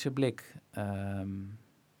kritische blik.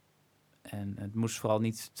 En het moest vooral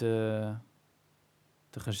niet te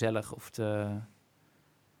gezellig of te...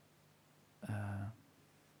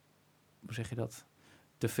 hoe zeg je dat?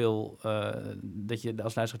 Te veel, dat je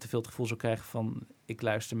als luisteraar te veel het gevoel zou krijgen van ik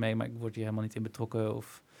luister mee, maar ik word hier helemaal niet in betrokken.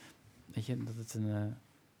 Of weet je, dat het een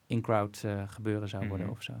in-crowd gebeuren zou worden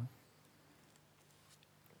of zo. Op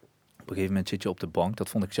een gegeven moment zit je op de bank. Dat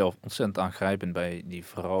vond ik zelf ontzettend aangrijpend bij die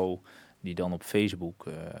vrouw die dan op Facebook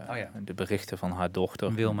de berichten van haar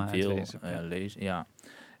dochter Wilma lezen. Ja.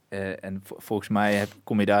 En volgens mij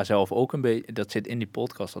kom je daar zelf ook een beetje, dat zit in die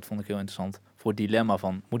podcast, dat vond ik heel interessant, voor het dilemma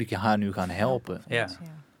van, moet ik haar nu gaan helpen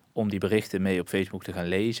om die berichten mee op Facebook te gaan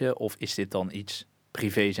lezen? Of is dit dan iets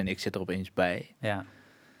privés en ik zit er opeens bij? Ja,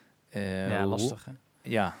 lastig hè?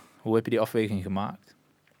 Ja, hoe heb je die afweging gemaakt?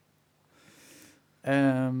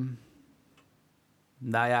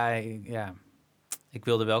 Ik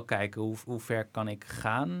wilde wel kijken hoe ver kan ik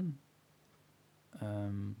gaan,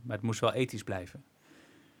 maar het moest wel ethisch blijven.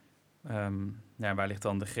 Waar ligt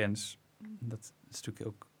dan de grens? Dat is natuurlijk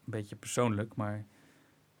ook een beetje persoonlijk, maar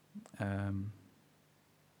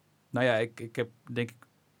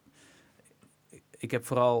ik heb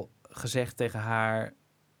vooral gezegd tegen haar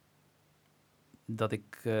dat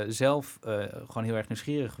ik zelf gewoon heel erg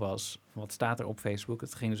nieuwsgierig was. Wat staat er op Facebook?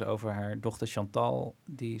 Het ging dus over haar dochter Chantal,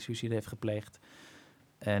 die suïcide heeft gepleegd.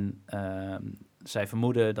 En zij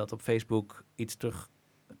vermoedde dat op Facebook iets terug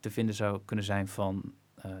te vinden zou kunnen zijn van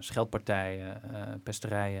scheldpartijen,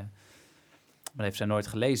 pesterijen. Maar dat heeft zij nooit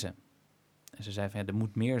gelezen. En ze zei van, er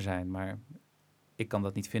moet meer zijn, maar ik kan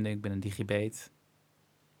dat niet vinden. Ik ben een digibet.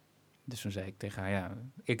 Dus toen zei ik tegen haar,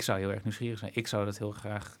 ik zou heel erg nieuwsgierig zijn. Ik zou dat heel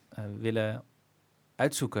graag willen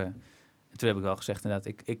uitzoeken. En toen heb ik wel gezegd,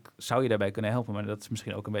 inderdaad, ik zou je daarbij kunnen helpen, maar dat is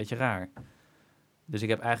misschien ook een beetje raar. Dus ik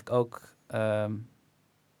heb eigenlijk ook...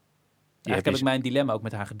 heb ik mijn dilemma ook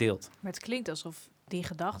met haar gedeeld. Maar het klinkt alsof die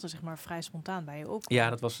gedachte, zeg maar, vrij spontaan bij je op. Ja,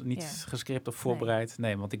 dat was niet gescript of voorbereid.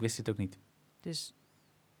 Nee, want ik wist dit ook niet. Dus,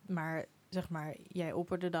 maar zeg maar, jij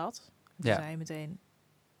opperde dat. Toen zei je meteen,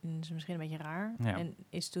 dat is misschien een beetje raar. Ja. En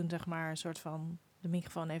is toen, zeg maar, een soort van de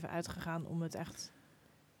microfoon even uitgegaan om het echt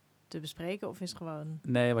te bespreken? Of is het gewoon...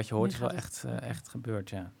 Nee, wat je hoort is wel echt gebeurd,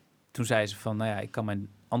 ja. Toen zei ze van, nou ja, ik kan mijn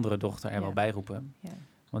andere dochter er wel bij roepen. Ja.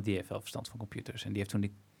 Want die heeft wel verstand van computers. En die heeft toen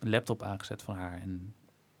die laptop aangezet van haar. En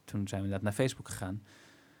toen zijn we inderdaad naar Facebook gegaan.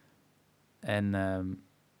 En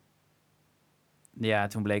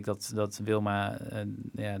toen bleek dat Wilma er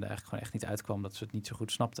eigenlijk gewoon echt niet uitkwam. Dat ze het niet zo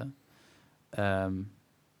goed snapte. En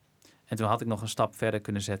toen had ik nog een stap verder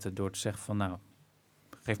kunnen zetten door te zeggen van, nou,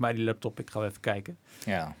 geef mij die laptop, ik ga wel even kijken.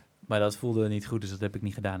 Ja. Maar dat voelde niet goed, dus dat heb ik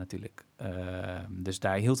niet gedaan natuurlijk. Dus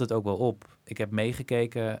daar hield het ook wel op. Ik heb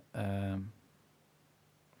meegekeken.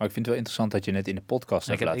 Maar ik vind het wel interessant dat je net in de podcast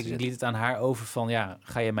hebt laten zitten. Ik liet het aan haar over van, ja,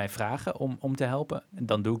 ga je mij vragen om te helpen? En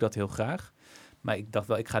dan doe ik dat heel graag. Maar ik dacht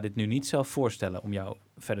wel, ik ga dit nu niet zelf voorstellen om jou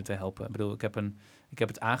verder te helpen. Ik bedoel, ik heb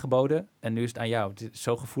het aangeboden en nu is het aan jou. Het is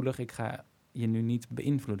zo gevoelig, ik ga je nu niet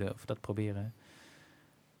beïnvloeden of dat proberen.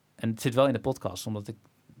 En het zit wel in de podcast, omdat ik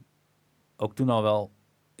ook toen al wel...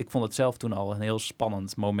 Ik vond het zelf toen al een heel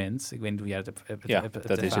spannend moment. Ik weet niet hoe jij het hebt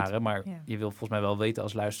ervaren, maar je wil volgens mij wel weten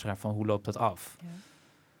als luisteraar van hoe loopt dat af. Ja.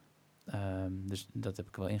 Dus dat heb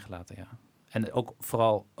ik wel ingelaten, ja. En ook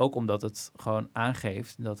vooral ook omdat het gewoon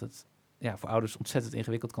aangeeft dat het voor ouders ontzettend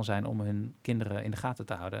ingewikkeld kan zijn om hun kinderen in de gaten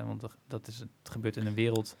te houden. Want het gebeurt in een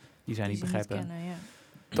wereld die zij niet begrijpen. Niet kennen,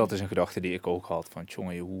 Dat is een gedachte die ik ook had van,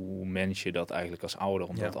 jongen, hoe manage je dat eigenlijk als ouder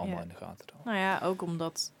om dat allemaal in de gaten te houden? Nou ja, ook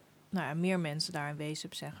omdat meer mensen daar in wezen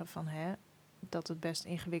op zeggen van dat het best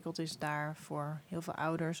ingewikkeld is daar voor heel veel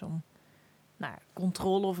ouders om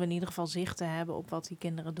controle of in ieder geval zicht te hebben op wat die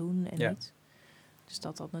kinderen doen en niet. Dus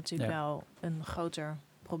dat natuurlijk wel een groter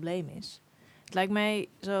probleem is. Het lijkt mij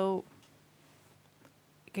zo...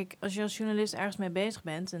 Kijk, als je als journalist ergens mee bezig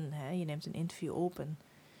bent en je neemt een interview op en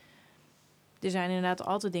er zijn inderdaad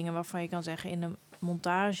altijd dingen waarvan je kan zeggen in de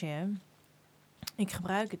montage, ik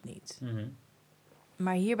gebruik het niet. Mm-hmm.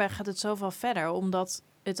 Maar hierbij gaat het zoveel verder, omdat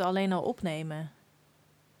het alleen al opnemen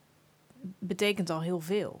betekent al heel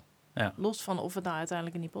veel. Ja. Los van of het nou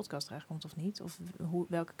uiteindelijk in die podcast terechtkomt of niet, of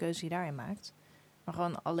welke keuze je daarin maakt. Maar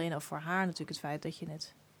gewoon alleen al voor haar natuurlijk het feit dat je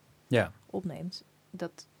het opneemt.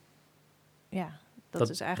 Dat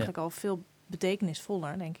is eigenlijk al veel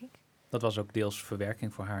betekenisvoller, denk ik. Dat was ook deels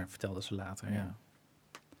verwerking voor haar, vertelde ze later. Ja.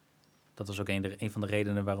 Dat was ook een van de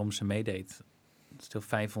redenen waarom ze meedeed. Dat het heel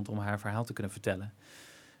fijn vond om haar verhaal te kunnen vertellen.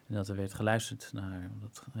 En dat er werd geluisterd naar haar.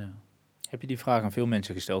 Heb je die vraag aan veel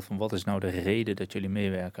mensen gesteld van wat is nou de reden dat jullie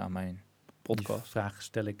meewerken aan mijn podcast? Die vraag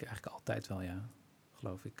stel ik eigenlijk altijd wel,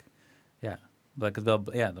 geloof ik. Ja,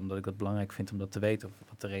 omdat ik het belangrijk vind om dat te weten, of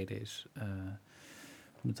wat de reden is.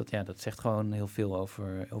 Dat zegt gewoon heel veel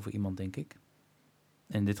over iemand, denk ik.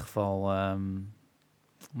 In dit geval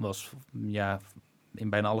was in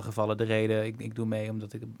bijna alle gevallen de reden, ik doe mee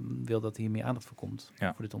omdat ik wil dat hier meer aandacht voor komt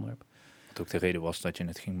voor dit onderwerp. Wat ook de reden was dat je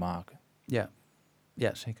het ging maken. Ja,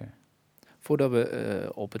 zeker. Voordat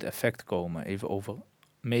we op het effect komen, even over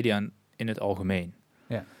media in het algemeen.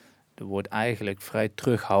 Ja. Er wordt eigenlijk vrij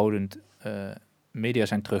terughoudend, media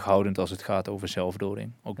zijn terughoudend als het gaat over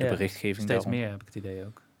zelfdoding. Ook de berichtgeving steeds daarom. Meer heb ik het idee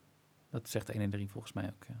ook. Dat zegt 113 volgens mij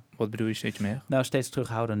ook, ja. Wat bedoel je steeds meer? Nou, steeds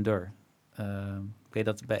terughoudender. Ik weet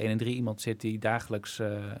dat bij 113 iemand zit die dagelijks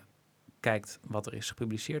kijkt wat er is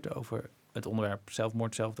gepubliceerd over het onderwerp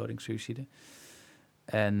zelfmoord, zelfdoding, suïcide.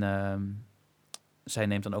 En zij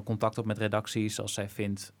neemt dan ook contact op met redacties als zij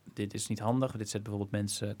vindt, dit is niet handig. Dit zet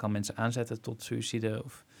bijvoorbeeld kan mensen aanzetten tot suïcide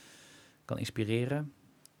of kan inspireren.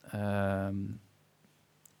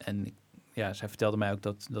 En zij vertelde mij ook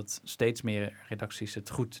dat steeds meer redacties het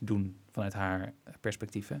goed doen vanuit haar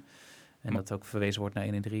perspectieven. En dat ook verwezen wordt naar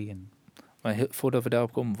 113. Maar voordat we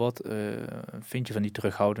daarop komen, wat vind je van die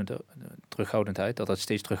terughoudendheid, dat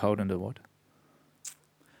steeds terughoudender wordt?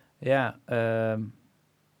 Ja,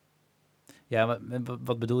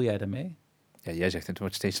 wat bedoel jij daarmee? Ja, jij zegt het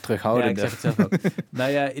wordt steeds terughoudender. Ja, ik zeg het zelf ook.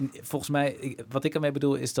 Nou ja, volgens mij, wat ik ermee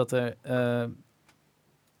bedoel is dat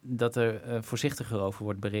er voorzichtiger over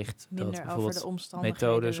wordt bericht. Minder dat bijvoorbeeld over de omstandigheden,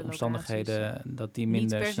 methodes, omstandigheden, dat die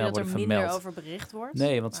minder snel worden vermeld. Niet per se dat er minder over bericht wordt.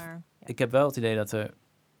 Nee, want ik heb wel het idee dat er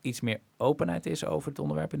iets meer openheid is over het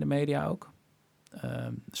onderwerp in de media ook.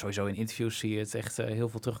 Sowieso in interviews zie je het echt heel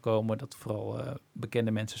veel terugkomen. Dat vooral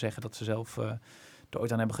bekende mensen zeggen dat ze zelf er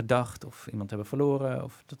ooit aan hebben gedacht of iemand hebben verloren.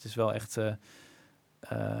 Of dat is wel echt,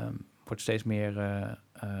 wordt steeds meer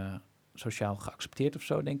sociaal geaccepteerd of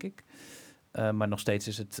zo, denk ik. Maar nog steeds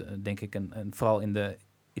is het, denk ik, vooral in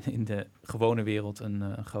de gewone wereld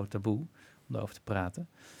een groot taboe. om daarover te praten.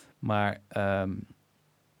 Maar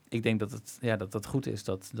ik denk dat het goed is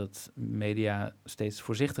dat media steeds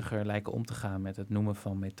voorzichtiger lijken om te gaan met het noemen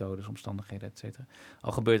van methodes, omstandigheden, et cetera.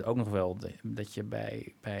 Al gebeurt ook nog wel dat je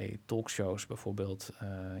bij talkshows bijvoorbeeld,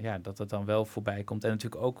 dat het dan wel voorbij komt. En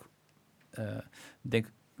natuurlijk ook,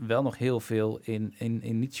 denk wel nog heel veel in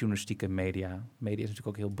niet-journalistieke media. Media is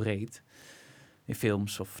natuurlijk ook heel breed. In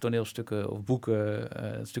films of toneelstukken of boeken, dat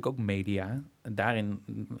is natuurlijk ook media. En daarin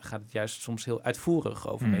gaat het juist soms heel uitvoerig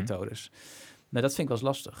over methodes. Nou, dat vind ik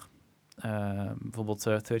wel eens lastig. Bijvoorbeeld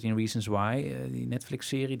 13 Reasons Why, die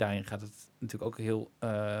Netflix-serie. Daarin gaat het natuurlijk ook heel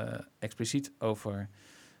expliciet over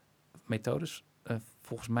methodes,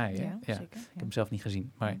 volgens mij. Ja, zeker. Ik heb hem zelf niet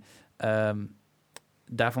gezien. Maar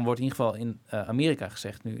daarvan wordt in ieder geval in Amerika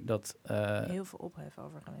gezegd nu dat... heel veel ophef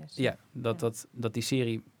over geweest. Ja, dat die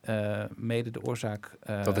serie mede de oorzaak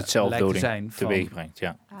dat het zelfdoding zijn teweeg brengt,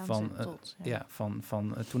 ja.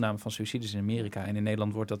 Van toename van suicides in Amerika. En in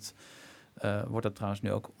Nederland wordt dat trouwens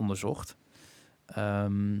nu ook onderzocht.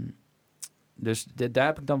 Dus daar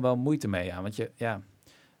heb ik dan wel moeite mee aan. Want er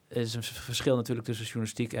is een verschil natuurlijk tussen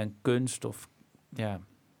journalistiek en kunst of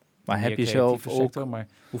maar heb je zelf ook... sector, maar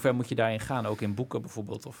hoe ver moet je daarin gaan? Ook in boeken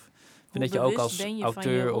bijvoorbeeld? Of vind dat je ook als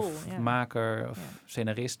auteur of maker of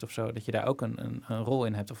scenarist of zo, dat je daar ook een rol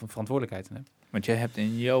in hebt of een verantwoordelijkheid in hebt? Want jij hebt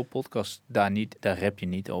in jouw podcast daar rap je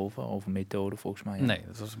niet over methode volgens mij. Nee,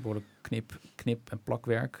 dat was behoorlijk knip en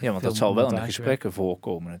plakwerk. Ja, want dat zal wel in de gesprekken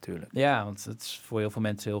voorkomen natuurlijk. Ja, want het is voor heel veel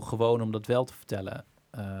mensen heel gewoon om dat wel te vertellen.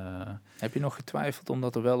 Heb je nog getwijfeld om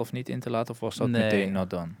dat er wel of niet in te laten, of was dat meteen not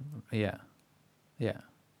done? Ja.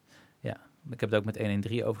 Ik heb er ook met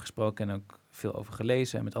 113 over gesproken en ook veel over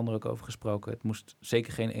gelezen en met anderen ook over gesproken. Het moest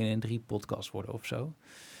zeker geen 113 podcast worden of zo.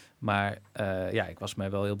 Maar ik was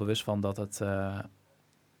mij wel heel bewust van dat het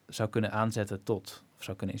zou kunnen aanzetten tot, of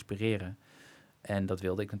zou kunnen inspireren. En dat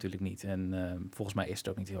wilde ik natuurlijk niet. En volgens mij is het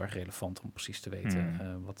ook niet heel erg relevant om precies te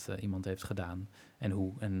weten wat iemand heeft gedaan en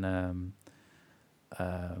hoe.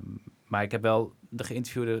 Maar ik heb wel de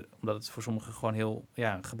geïnterviewde, omdat het voor sommigen gewoon heel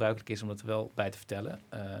gebruikelijk is om dat er wel bij te vertellen.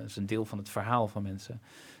 Dat is een deel van het verhaal van mensen.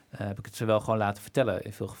 Heb ik het ze wel gewoon laten vertellen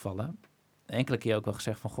in veel gevallen. Enkele keer ook wel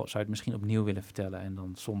gezegd van, zou je het misschien opnieuw willen vertellen en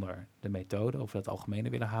dan zonder de methode of het algemene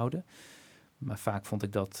willen houden. Maar vaak vond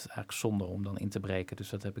ik dat eigenlijk zonde om dan in te breken. Dus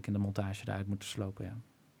dat heb ik in de montage daaruit moeten slopen, ja.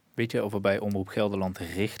 Weet je of er bij Omroep Gelderland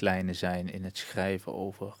richtlijnen zijn in het schrijven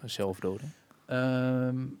over zelfdoding?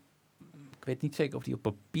 Ik weet niet zeker of die op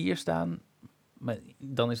papier staan. Maar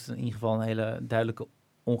dan is het in ieder geval een hele duidelijke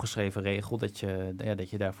ongeschreven regel dat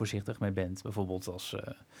je daar voorzichtig mee bent. Bijvoorbeeld als...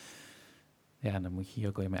 dan moet je hier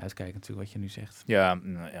ook wel mee uitkijken natuurlijk wat je nu zegt. Ja,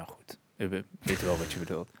 goed. We weten wel wat je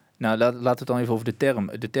bedoelt. Nou, laten we het dan even over de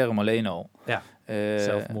term. De term alleen al. Ja,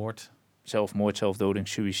 zelfmoord, zelfdoding,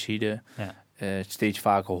 suïcide. Ja. Steeds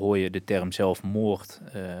vaker hoor je de term zelfmoord,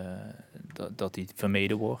 dat die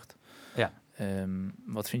vermeden wordt. Ja.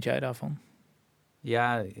 Wat vind jij daarvan?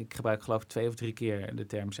 Ja, ik gebruik geloof ik 2 of 3 keer de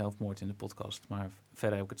term zelfmoord in de podcast. Maar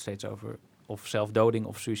verder heb ik het steeds over of zelfdoding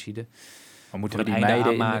of suïcide. Maar moeten we die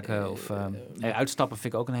meiden aanmaken? Uitstappen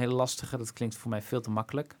vind ik ook een hele lastige. Dat klinkt voor mij veel te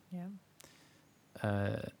makkelijk. Ja.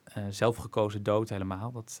 Zelfgekozen dood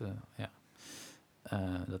helemaal.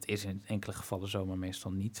 Dat is in enkele gevallen zo, maar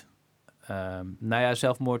meestal niet.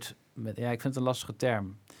 Zelfmoord. Ik vind het een lastige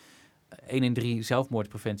term. 113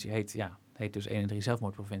 zelfmoordpreventie heet dus 113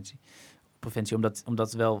 zelfmoordpreventie.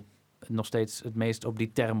 Omdat wel nog steeds het meest op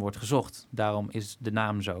die term wordt gezocht. Daarom is de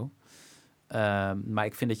naam zo. Maar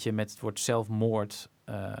ik vind dat je met het woord zelfmoord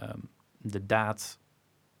de daad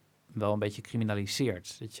wel een beetje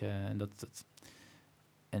criminaliseert.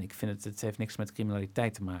 En ik vind het heeft niks met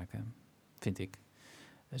criminaliteit te maken, vind ik.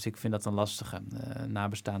 Dus ik vind dat een lastige.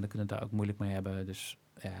 Nabestaanden kunnen daar ook moeilijk mee hebben. Dus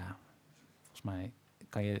volgens mij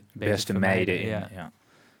kan je beste meiden in. Ja.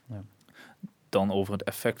 Dan over het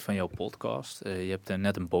effect van jouw podcast. Je hebt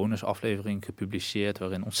net een bonusaflevering gepubliceerd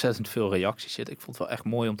waarin ontzettend veel reacties zitten. Ik vond het wel echt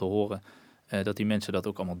mooi om te horen dat die mensen dat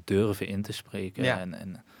ook allemaal durven in te spreken.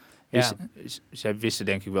 Ja. Zij wisten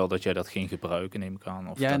denk ik wel dat jij dat ging gebruiken, neem ik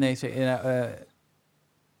aan.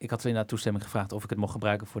 Ik had inderdaad toestemming gevraagd of ik het mocht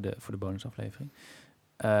gebruiken voor de bonusaflevering.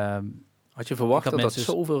 Had je verwacht dat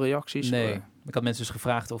zoveel reacties? Nee, ik had mensen dus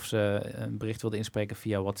gevraagd of ze een bericht wilden inspreken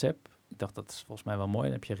via WhatsApp. Ik dacht, dat is volgens mij wel mooi.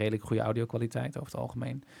 Dan heb je redelijk goede audio-kwaliteit over het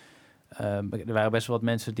algemeen. Er waren best wel wat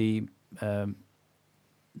mensen die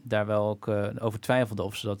daar wel ook over twijfelden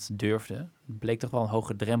of ze dat durfden. Het bleek toch wel een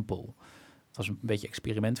hoge drempel. Het was een beetje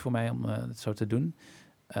experiment voor mij om het zo te doen.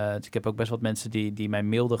 Dus ik heb ook best wat mensen die mij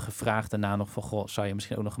mailden gevraagd daarna nog van, zou je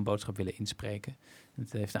misschien ook nog een boodschap willen inspreken?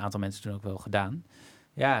 Dat heeft een aantal mensen toen ook wel gedaan.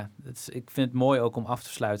 Ik vind het mooi ook om af te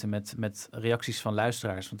sluiten met reacties van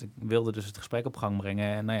luisteraars. Want ik wilde dus het gesprek op gang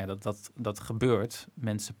brengen. En dat gebeurt.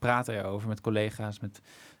 Mensen praten erover met collega's.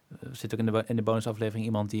 Er zit ook in de bonusaflevering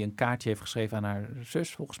iemand die een kaartje heeft geschreven aan haar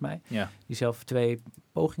zus, volgens mij. Ja. Die zelf 2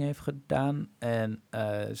 pogingen heeft gedaan. En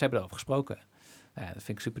ze hebben erover gesproken. Ja, dat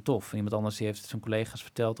vind ik super tof. En iemand anders die heeft zijn collega's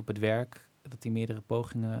verteld op het werk dat hij meerdere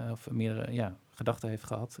pogingen of meerdere gedachten heeft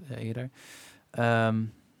gehad eerder.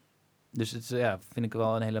 Dus het vind ik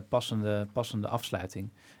wel een hele passende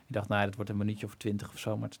afsluiting. Ik dacht, dat wordt een minuutje of 20 of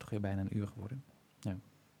zo, maar het is toch weer bijna een uur geworden. Ja.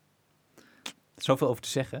 Zoveel over te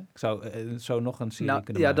zeggen. Ik zou zo nog een serie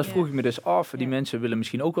kunnen maken. Dat vroeg ik me dus af. Die mensen willen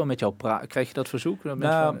misschien ook wel met jou praten. Krijg je dat verzoek?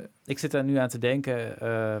 Ik zit daar nu aan te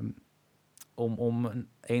denken om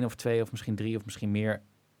 1 of 2 of misschien 3 of misschien meer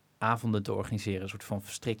avonden te organiseren. Een soort van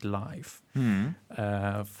verstrikt live.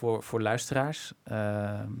 Voor luisteraars.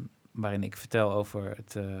 Waarin ik vertel over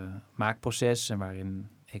het maakproces en waarin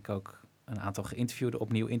ik ook een aantal geïnterviewden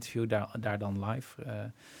opnieuw interview, daar dan live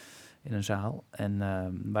in een zaal. En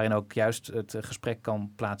waarin ook juist het gesprek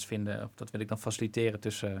kan plaatsvinden. Dat wil ik dan faciliteren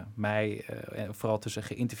tussen mij, en vooral tussen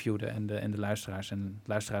geïnterviewden en de luisteraars en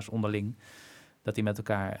luisteraars onderling. Dat die met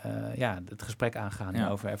elkaar het gesprek aangaan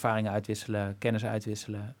over ervaringen uitwisselen, kennis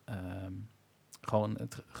uitwisselen. Gewoon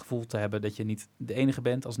het gevoel te hebben dat je niet de enige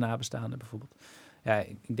bent als nabestaande bijvoorbeeld. Ja,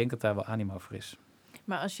 ik denk dat daar wel animo voor is.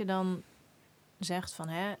 Maar als je dan zegt van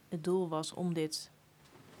het doel was om dit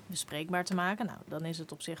bespreekbaar te maken. Nou, dan is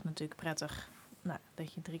het op zich natuurlijk prettig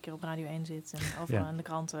dat je 3 keer op Radio 1 zit. En overal in de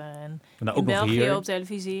kranten. En in België op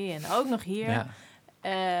televisie. En ook nog hier.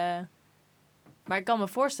 Ja. Maar ik kan me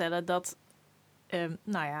voorstellen dat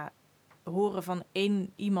horen van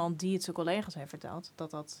iemand die het zijn collega's heeft verteld.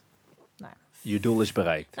 Dat je doel is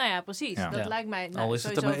bereikt. Nou ja, precies. Ja. Dat lijkt mij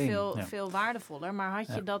sowieso veel waardevoller. Maar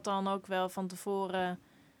had je dat dan ook wel van tevoren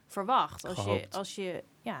verwacht? Als je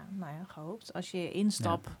gehoopt. Als je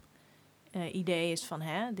idee is van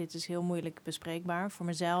dit is heel moeilijk bespreekbaar voor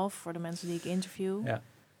mezelf, voor de mensen die ik interview. Ja.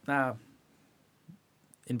 Nou,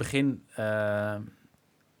 in het begin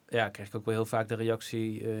kreeg ik ook wel heel vaak de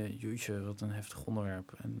reactie, jeetje, wat een heftig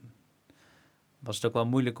onderwerp. En was het ook wel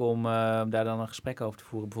moeilijk om daar dan een gesprek over te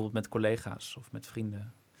voeren, bijvoorbeeld met collega's of met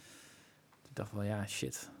vrienden. Ik dacht wel,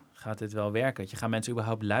 shit, gaat dit wel werken? Gaan mensen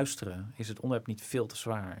überhaupt luisteren? Is het onderwerp niet veel te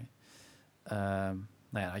zwaar? Dan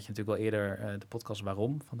had je natuurlijk wel eerder de podcast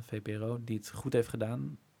Waarom van de VPRO, die het goed heeft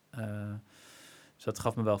gedaan. Dus dat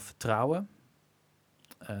gaf me wel vertrouwen,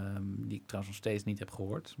 die ik trouwens nog steeds niet heb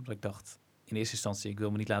gehoord. Omdat ik dacht, in eerste instantie, ik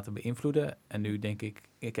wil me niet laten beïnvloeden. En nu denk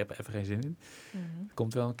ik heb er even geen zin in. Mm-hmm.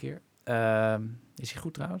 Komt wel een keer. Is hij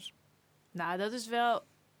goed trouwens? Nou, dat is wel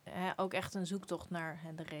ook echt een zoektocht naar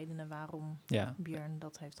de redenen waarom Björn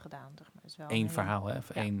dat heeft gedaan. Zeg maar. Is wel Eén verhaal, of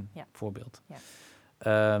één voorbeeld.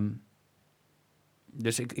 Ja.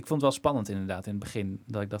 Dus ik vond het wel spannend inderdaad in het begin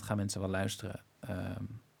dat ik dacht, gaan mensen wel luisteren.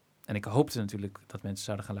 En ik hoopte natuurlijk dat mensen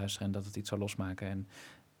zouden gaan luisteren en dat het iets zou losmaken. En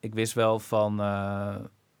ik wist wel van,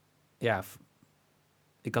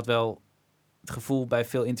 ik had wel het gevoel bij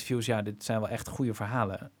veel interviews, dit zijn wel echt goede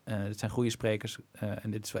verhalen. Dit zijn goede sprekers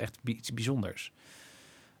en dit is wel echt iets bijzonders.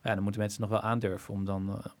 Ja, dan moeten mensen nog wel aandurven om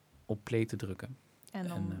dan op play te drukken.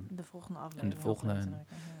 En om de volgende aflevering te drukken.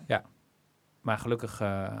 Ja, maar gelukkig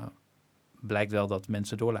blijkt wel dat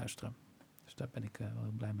mensen doorluisteren. Dus daar ben ik wel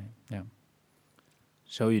heel blij mee. Ja.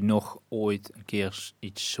 Zou je nog ooit een keer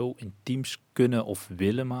iets zo intiems kunnen of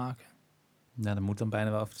willen maken? Nou, dat moet dan bijna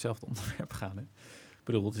wel over hetzelfde onderwerp gaan. Hè? Ik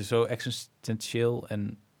bedoel, het is zo existentieel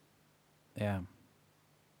en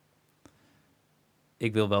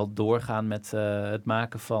ik wil wel doorgaan met het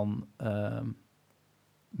maken van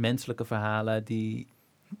menselijke verhalen die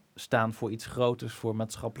staan voor iets groters, voor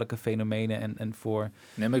maatschappelijke fenomenen en voor...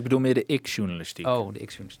 Nee, maar ik bedoel meer de ik-journalistiek. Oh, de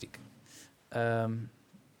ik-journalistiek.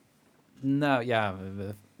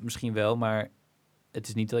 Misschien wel, maar het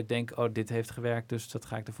is niet dat ik denk, dit heeft gewerkt, dus dat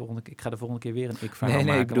ga ik de volgende keer weer een ik-verhaal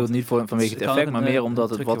maken. Nee, ik bedoel het niet vanwege het effect, maar meer omdat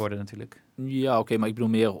het wat... worden natuurlijk. Ja, oké, maar ik bedoel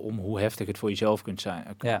meer om hoe heftig het voor jezelf kan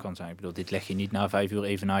zijn. Ik bedoel, dit leg je niet na 5 uur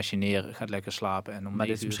even naast je neer, gaat lekker slapen. En maar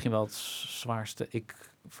dit is misschien wel het zwaarste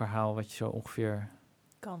ik-verhaal wat je zo ongeveer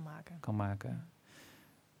kan maken.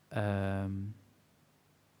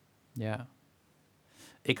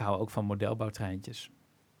 Ik hou ook van modelbouwtreintjes.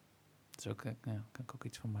 Dus ook, kan ik ook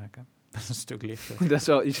iets van maken. Dat is een stuk lichter. Dat is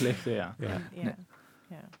wel iets lichter, ja.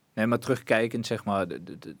 Nee, maar terugkijkend, zeg maar,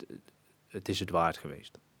 het is het waard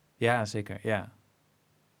geweest. Ja, zeker,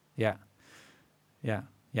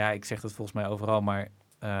 Ja, ik zeg dat volgens mij overal, maar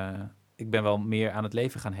ik ben wel meer aan het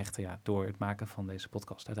leven gaan hechten, door het maken van deze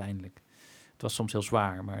podcast uiteindelijk. Het was soms heel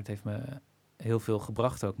zwaar, maar het heeft me heel veel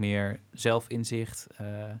gebracht ook. Meer zelfinzicht,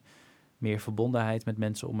 meer verbondenheid met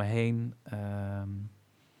mensen om me heen.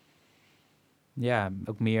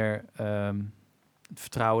 Ook meer het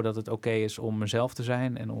vertrouwen dat het oké is om mezelf te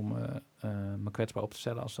zijn en om me kwetsbaar op te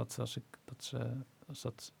stellen als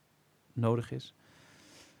dat nodig is.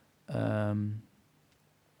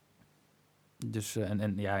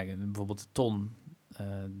 Bijvoorbeeld Ton.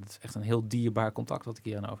 Dat is echt een heel dierbaar contact wat ik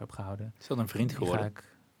hier aan over heb gehouden. Is dat een vriend geworden?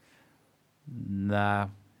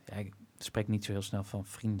 Ik spreek niet zo heel snel van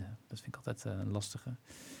vrienden. Dat vind ik altijd een lastige.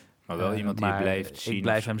 Maar wel iemand die je blijft zien. Ik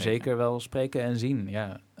blijf hem zeker wel spreken en zien.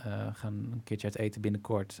 Ja, we gaan een keertje uit eten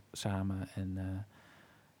binnenkort samen. En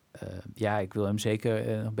ik wil hem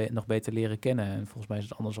zeker nog beter leren kennen. En volgens mij is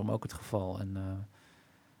het andersom ook het geval. En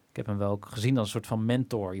ik heb hem wel ook gezien als een soort van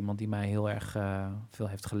mentor. Iemand die mij heel erg veel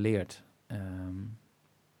heeft geleerd.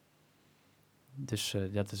 Dat is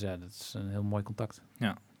een heel mooi contact.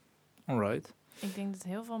 Ja, alright. Ik denk dat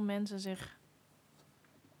heel veel mensen zich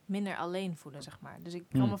minder alleen voelen, zeg maar. Dus ik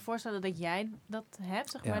kan me voorstellen dat jij dat hebt,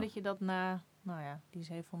 zeg maar. Dat je dat na, die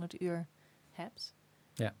 700 uur hebt.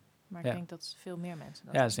 Ja. Maar ik denk dat veel meer mensen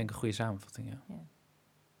dat dat is denk ik een goede samenvatting, ja.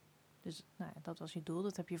 Dus dat was je doel.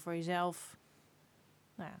 Dat heb je voor jezelf...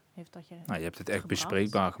 heeft dat je... je hebt het echt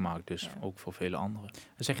bespreekbaar gemaakt, dus ook voor vele anderen.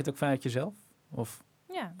 En zeg je het ook vanuit jezelf? Of?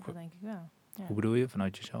 Ja, dat denk ik wel. Ja. Hoe bedoel je,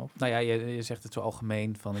 vanuit jezelf? Je zegt het zo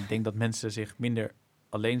algemeen van... Ik denk dat mensen zich minder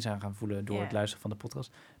alleen zijn gaan voelen door het luisteren van de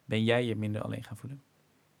podcast. Ben jij je minder alleen gaan voelen?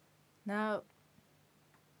 Nou,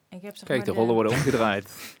 ik heb Kijk, de rollen worden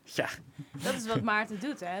omgedraaid. Ja. Dat is wat Maarten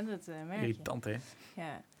doet, hè? Dat merk je. Irritant, hè?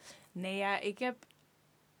 Ja. Nee, ik heb...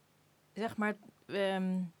 Zeg maar...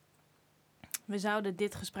 we zouden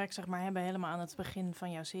dit gesprek, zeg maar, hebben helemaal aan het begin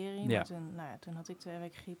van jouw serie. Ja. Maar toen had ik 2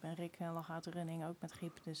 weken griep en Rick lag uit de running ook met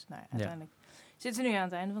griep. Dus uiteindelijk zitten we nu aan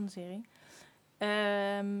het einde van de serie.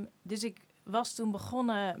 Dus ik was toen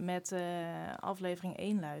begonnen met aflevering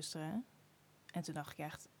 1 luisteren. En toen dacht ik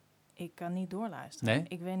echt, ik kan niet doorluisteren. Nee?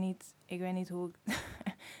 Ik weet niet hoe ik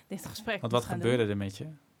dit gesprek Want wat gebeurde er met je?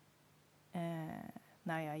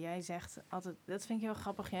 Jij zegt altijd, dat vind ik heel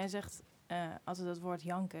grappig, jij zegt altijd het woord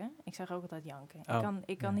janken. Ik zeg ook altijd janken.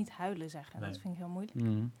 Ik kan niet huilen zeggen, dat vind ik heel moeilijk.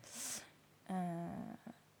 Mm.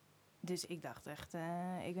 Dus ik dacht echt,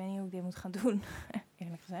 ik weet niet hoe ik dit moet gaan doen,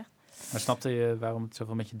 eerlijk gezegd. Maar snapte je waarom het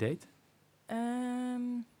zoveel met je deed?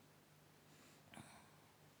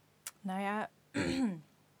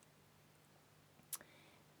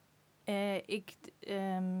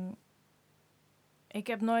 Ik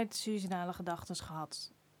heb nooit suïcidale gedachten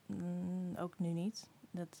gehad. Ook nu niet.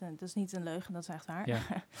 Dat is niet een leugen, dat is echt waar. Ja,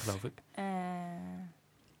 geloof ik.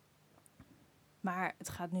 Maar het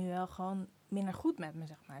gaat nu wel gewoon minder goed met me,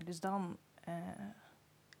 zeg maar. Dus dan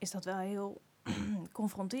is dat wel heel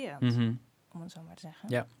confronterend, om het zo maar te zeggen.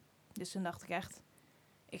 Ja. Dus toen dacht ik echt,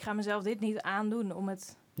 ik ga mezelf dit niet aandoen om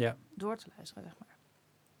het door te luisteren, zeg maar.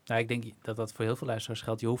 Nou, ik denk dat dat voor heel veel luisteraars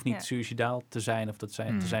geldt. Je hoeft niet suïcidaal te zijn of te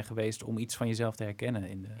zijn geweest om iets van jezelf te herkennen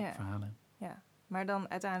in de verhalen. Ja, maar dan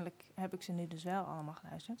uiteindelijk heb ik ze nu dus wel allemaal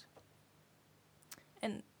geluisterd.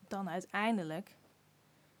 En dan uiteindelijk,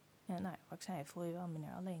 wat ik zei, voel je wel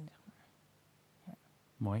minder alleen, zeg maar. Ja.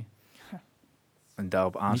 Mooi. En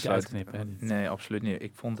daarop aansluiten. Niet uitknippen, nee, absoluut niet.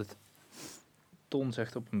 Ik vond het... Ton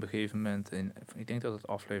zegt op een gegeven moment, ik denk dat het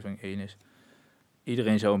aflevering 1 is...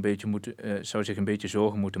 Iedereen zou zich een beetje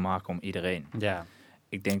zorgen moeten maken om iedereen. Ja.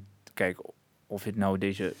 Ik denk, kijk, of je het nou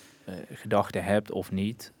deze gedachte hebt of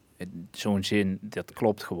niet... Zo'n zin, dat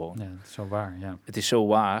klopt gewoon. Ja, het is zo waar, ja. Het is zo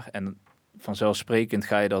waar en vanzelfsprekend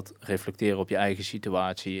ga je dat reflecteren op je eigen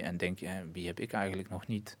situatie... en denk je, wie heb ik eigenlijk nog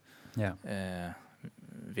niet? Ja.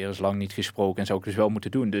 Weer eens lang niet gesproken en zou ik dus wel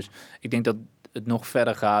moeten doen. Dus ik denk dat het nog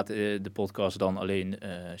verder gaat, de podcast, dan alleen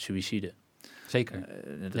suïcide. Zeker.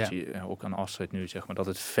 Dat zie je ook aan Astrid nu, zeg maar, dat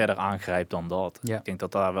het verder aangrijpt dan dat. Ja. Ik denk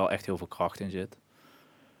dat daar wel echt heel veel kracht in zit.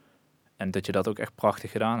 En dat je dat ook echt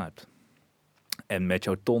prachtig gedaan hebt. En met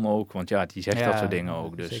jouw Ton ook, want die zegt dat soort dingen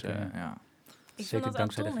ook. Dus zeker, Ik vind dat aan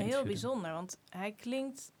Ton heel bijzonder, want hij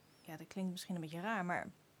klinkt... Ja, dat klinkt misschien een beetje raar, maar...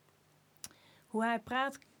 Hoe hij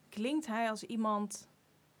praat, klinkt hij als iemand...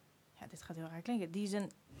 Ja, dit gaat heel raar klinken.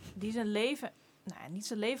 Die zijn leven... Nou, niet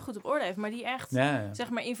zijn leven goed op orde heeft, maar die echt, zeg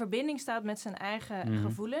maar, in verbinding staat met zijn eigen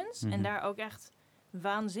gevoelens. En daar ook echt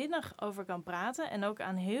waanzinnig over kan praten. En ook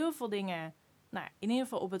aan heel veel dingen, in ieder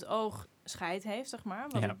geval op het oog scheid heeft, zeg maar.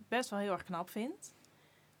 Wat ik best wel heel erg knap vind.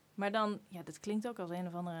 Maar dan, dit klinkt ook als een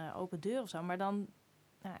of andere open deur of zo. Maar dan,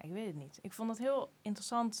 ik weet het niet. Ik vond het heel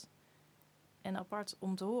interessant en apart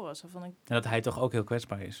om te horen. Zo vond ik... En dat hij toch ook heel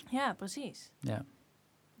kwetsbaar is. Ja, precies. Ja.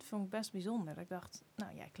 Dat vond ik best bijzonder. Dat ik dacht,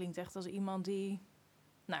 klinkt echt als iemand die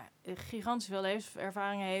gigantisch veel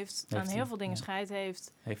levenservaring heeft, aan heel veel dingen scheid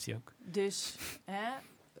heeft. Heeft hij ook. Dus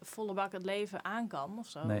volle bak het leven aan kan of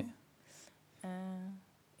zo. Nee.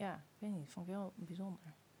 Ja, ik weet niet. Vond ik wel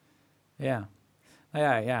bijzonder. Ja.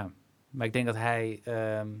 Nou ja. Maar ik denk dat hij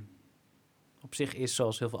op zich is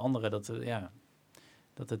zoals heel veel anderen.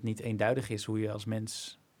 Dat het niet eenduidig is hoe je als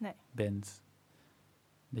mens bent.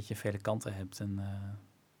 Dat je vele kanten hebt. En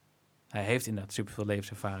hij heeft inderdaad superveel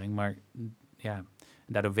levenservaring. Maar ja,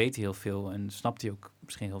 daardoor weet hij heel veel. En snapt hij ook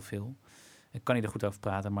misschien heel veel. En kan hij er goed over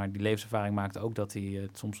praten. Maar die levenservaring maakt ook dat hij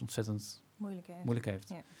het soms ontzettend moeilijk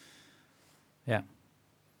heeft. Ja.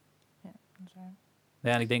 Dat is waar.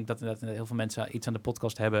 Ja, en ik denk dat heel veel mensen iets aan de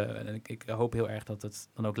podcast hebben. En ik hoop heel erg dat het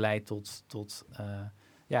dan ook leidt tot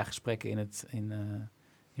gesprekken in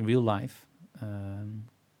real life.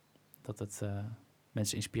 Dat het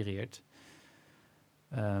mensen inspireert.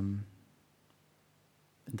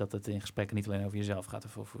 Dat het in gesprekken niet alleen over jezelf gaat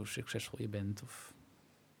of over hoe succesvol je bent.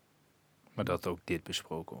 Maar dat ook dit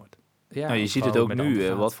besproken wordt. Ja, nou, je ziet het ook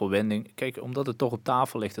nu, wat voor wending. Kijk, omdat het toch op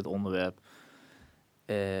tafel ligt, het onderwerp.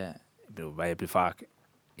 Ik bedoel, wij hebben vaak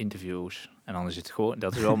interviews en dan is het gewoon,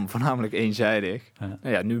 dat is wel voornamelijk eenzijdig. Ja.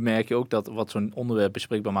 Nou ja, nu merk je ook dat wat zo'n onderwerp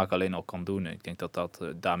bespreekbaar maken alleen al kan doen. Ik denk dat dat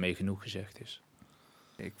daarmee genoeg gezegd is.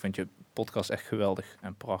 Ik vind je podcast echt geweldig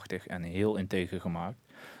en prachtig en heel integer gemaakt.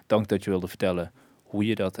 Dank dat je wilde vertellen hoe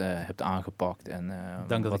je dat hebt aangepakt. En,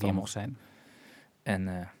 dank dat ik hier mocht zijn.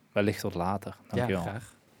 En wellicht tot later. Dank je wel. Ja,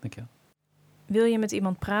 graag. Dank je wel. Wil je met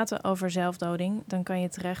iemand praten over zelfdoding, dan kan je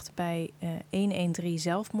terecht bij 113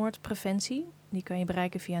 zelfmoordpreventie. Die kan je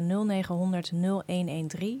bereiken via 0900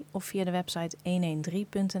 0113 of via de website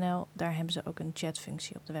 113.nl. Daar hebben ze ook een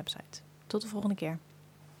chatfunctie op de website. Tot de volgende keer.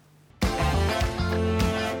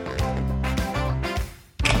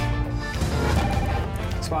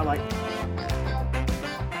 Spotlight.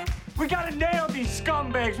 We gotta nail these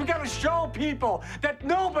scumbags. We gotta show people that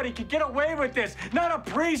nobody can get away with this. Not a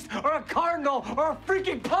priest or a cardinal or a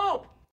freaking pope.